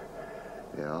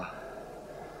 Yeah.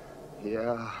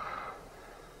 Yeah.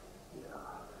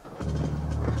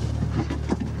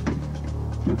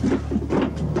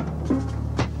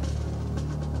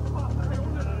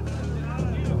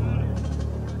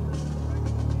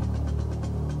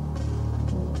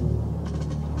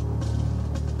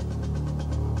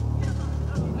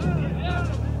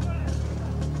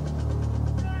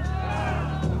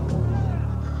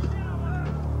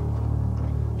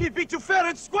 He'd be too fair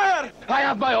and square! I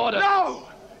have my order! No!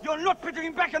 You're not putting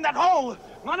him back in that hole!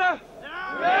 Manne!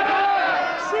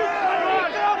 Shoot!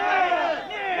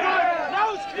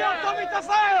 Nou speelt hom met 'n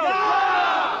seil!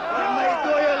 Laat my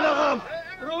dooie liggaam!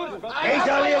 Hy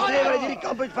sal eers lewe uit hierdie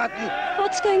kamp uitvat nie.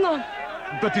 What's going on?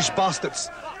 British bastards.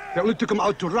 They only took him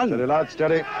out to run. Steady, lad,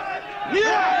 steady.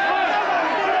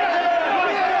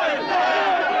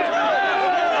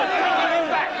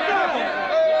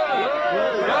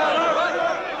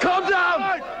 Calm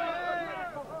down!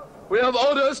 We have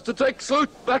orders to take Sloet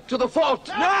back to the fort.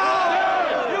 No!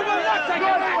 You will not take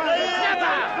him back!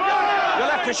 Never!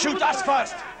 You'll have to shoot us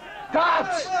first.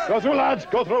 Guards! Go through, lads,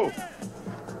 go through.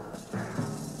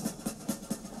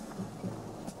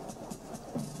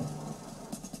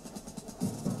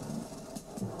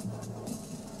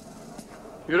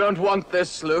 You don't want this,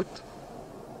 Sloet.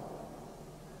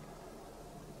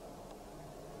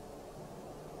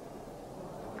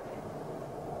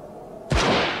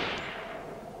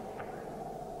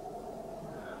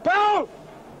 Paul!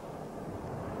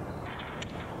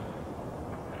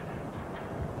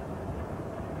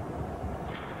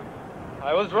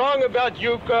 I was wrong about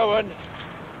you, Kerwin.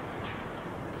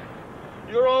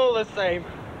 You're all the same.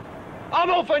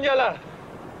 Allemaal van julle.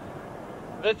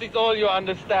 This is all you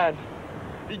understand.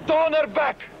 Die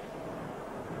donderback.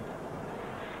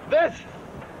 This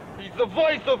is the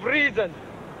voice of reason.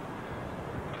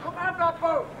 Come on,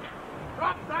 Boppo!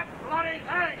 Drop that bloody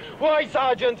thing! Why,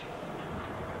 Sergeant?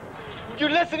 Would you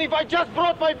listen if I just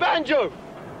brought my banjo?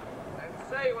 Then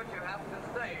say what you have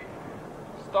to say.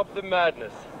 Stop the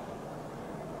madness.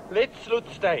 Let Sloet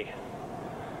stay.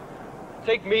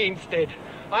 Take me instead.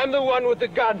 I'm the one with the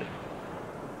gun.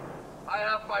 I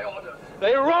have my orders.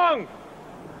 They're wrong!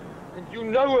 And you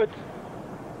know it.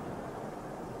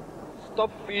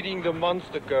 Stop feeding the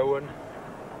monster, Kerwin.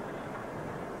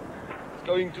 It's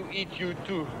going to eat you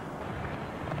too.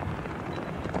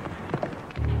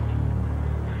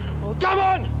 Oh, come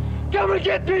on! Come and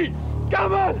get me!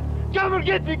 Come on! Come and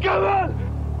get me! Come on!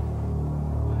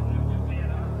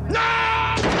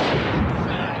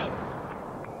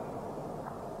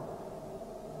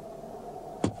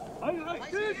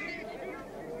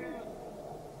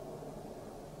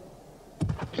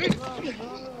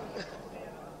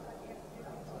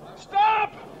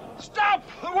 Stop! Stop!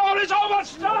 The war is over!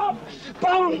 Stop!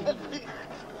 Paul!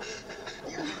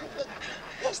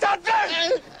 Stand back!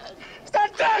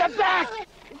 Stand back! Stand back!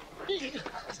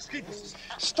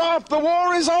 Stop! The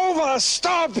war is over!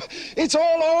 Stop! It's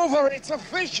all over! It's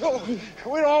official!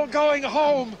 We're all going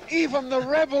home! Even the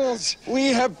rebels! We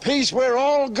have peace! We're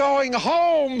all going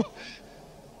home!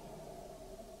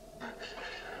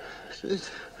 Sloet.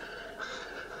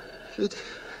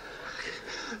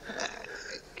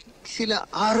 Ik zie een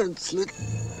arend, Sloet.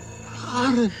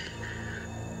 Arend.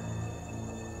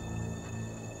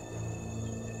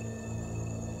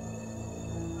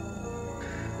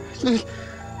 Sloet.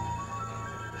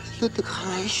 Sloet, ik ga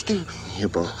huis toe. Nee,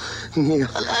 pa. Nee,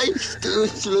 ga huis toe,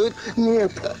 Sloet. Nee,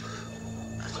 pa.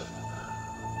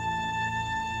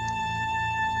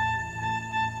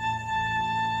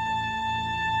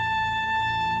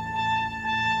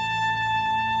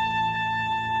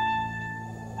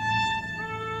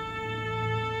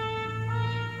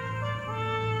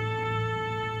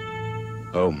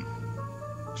 Home,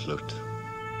 Sloet.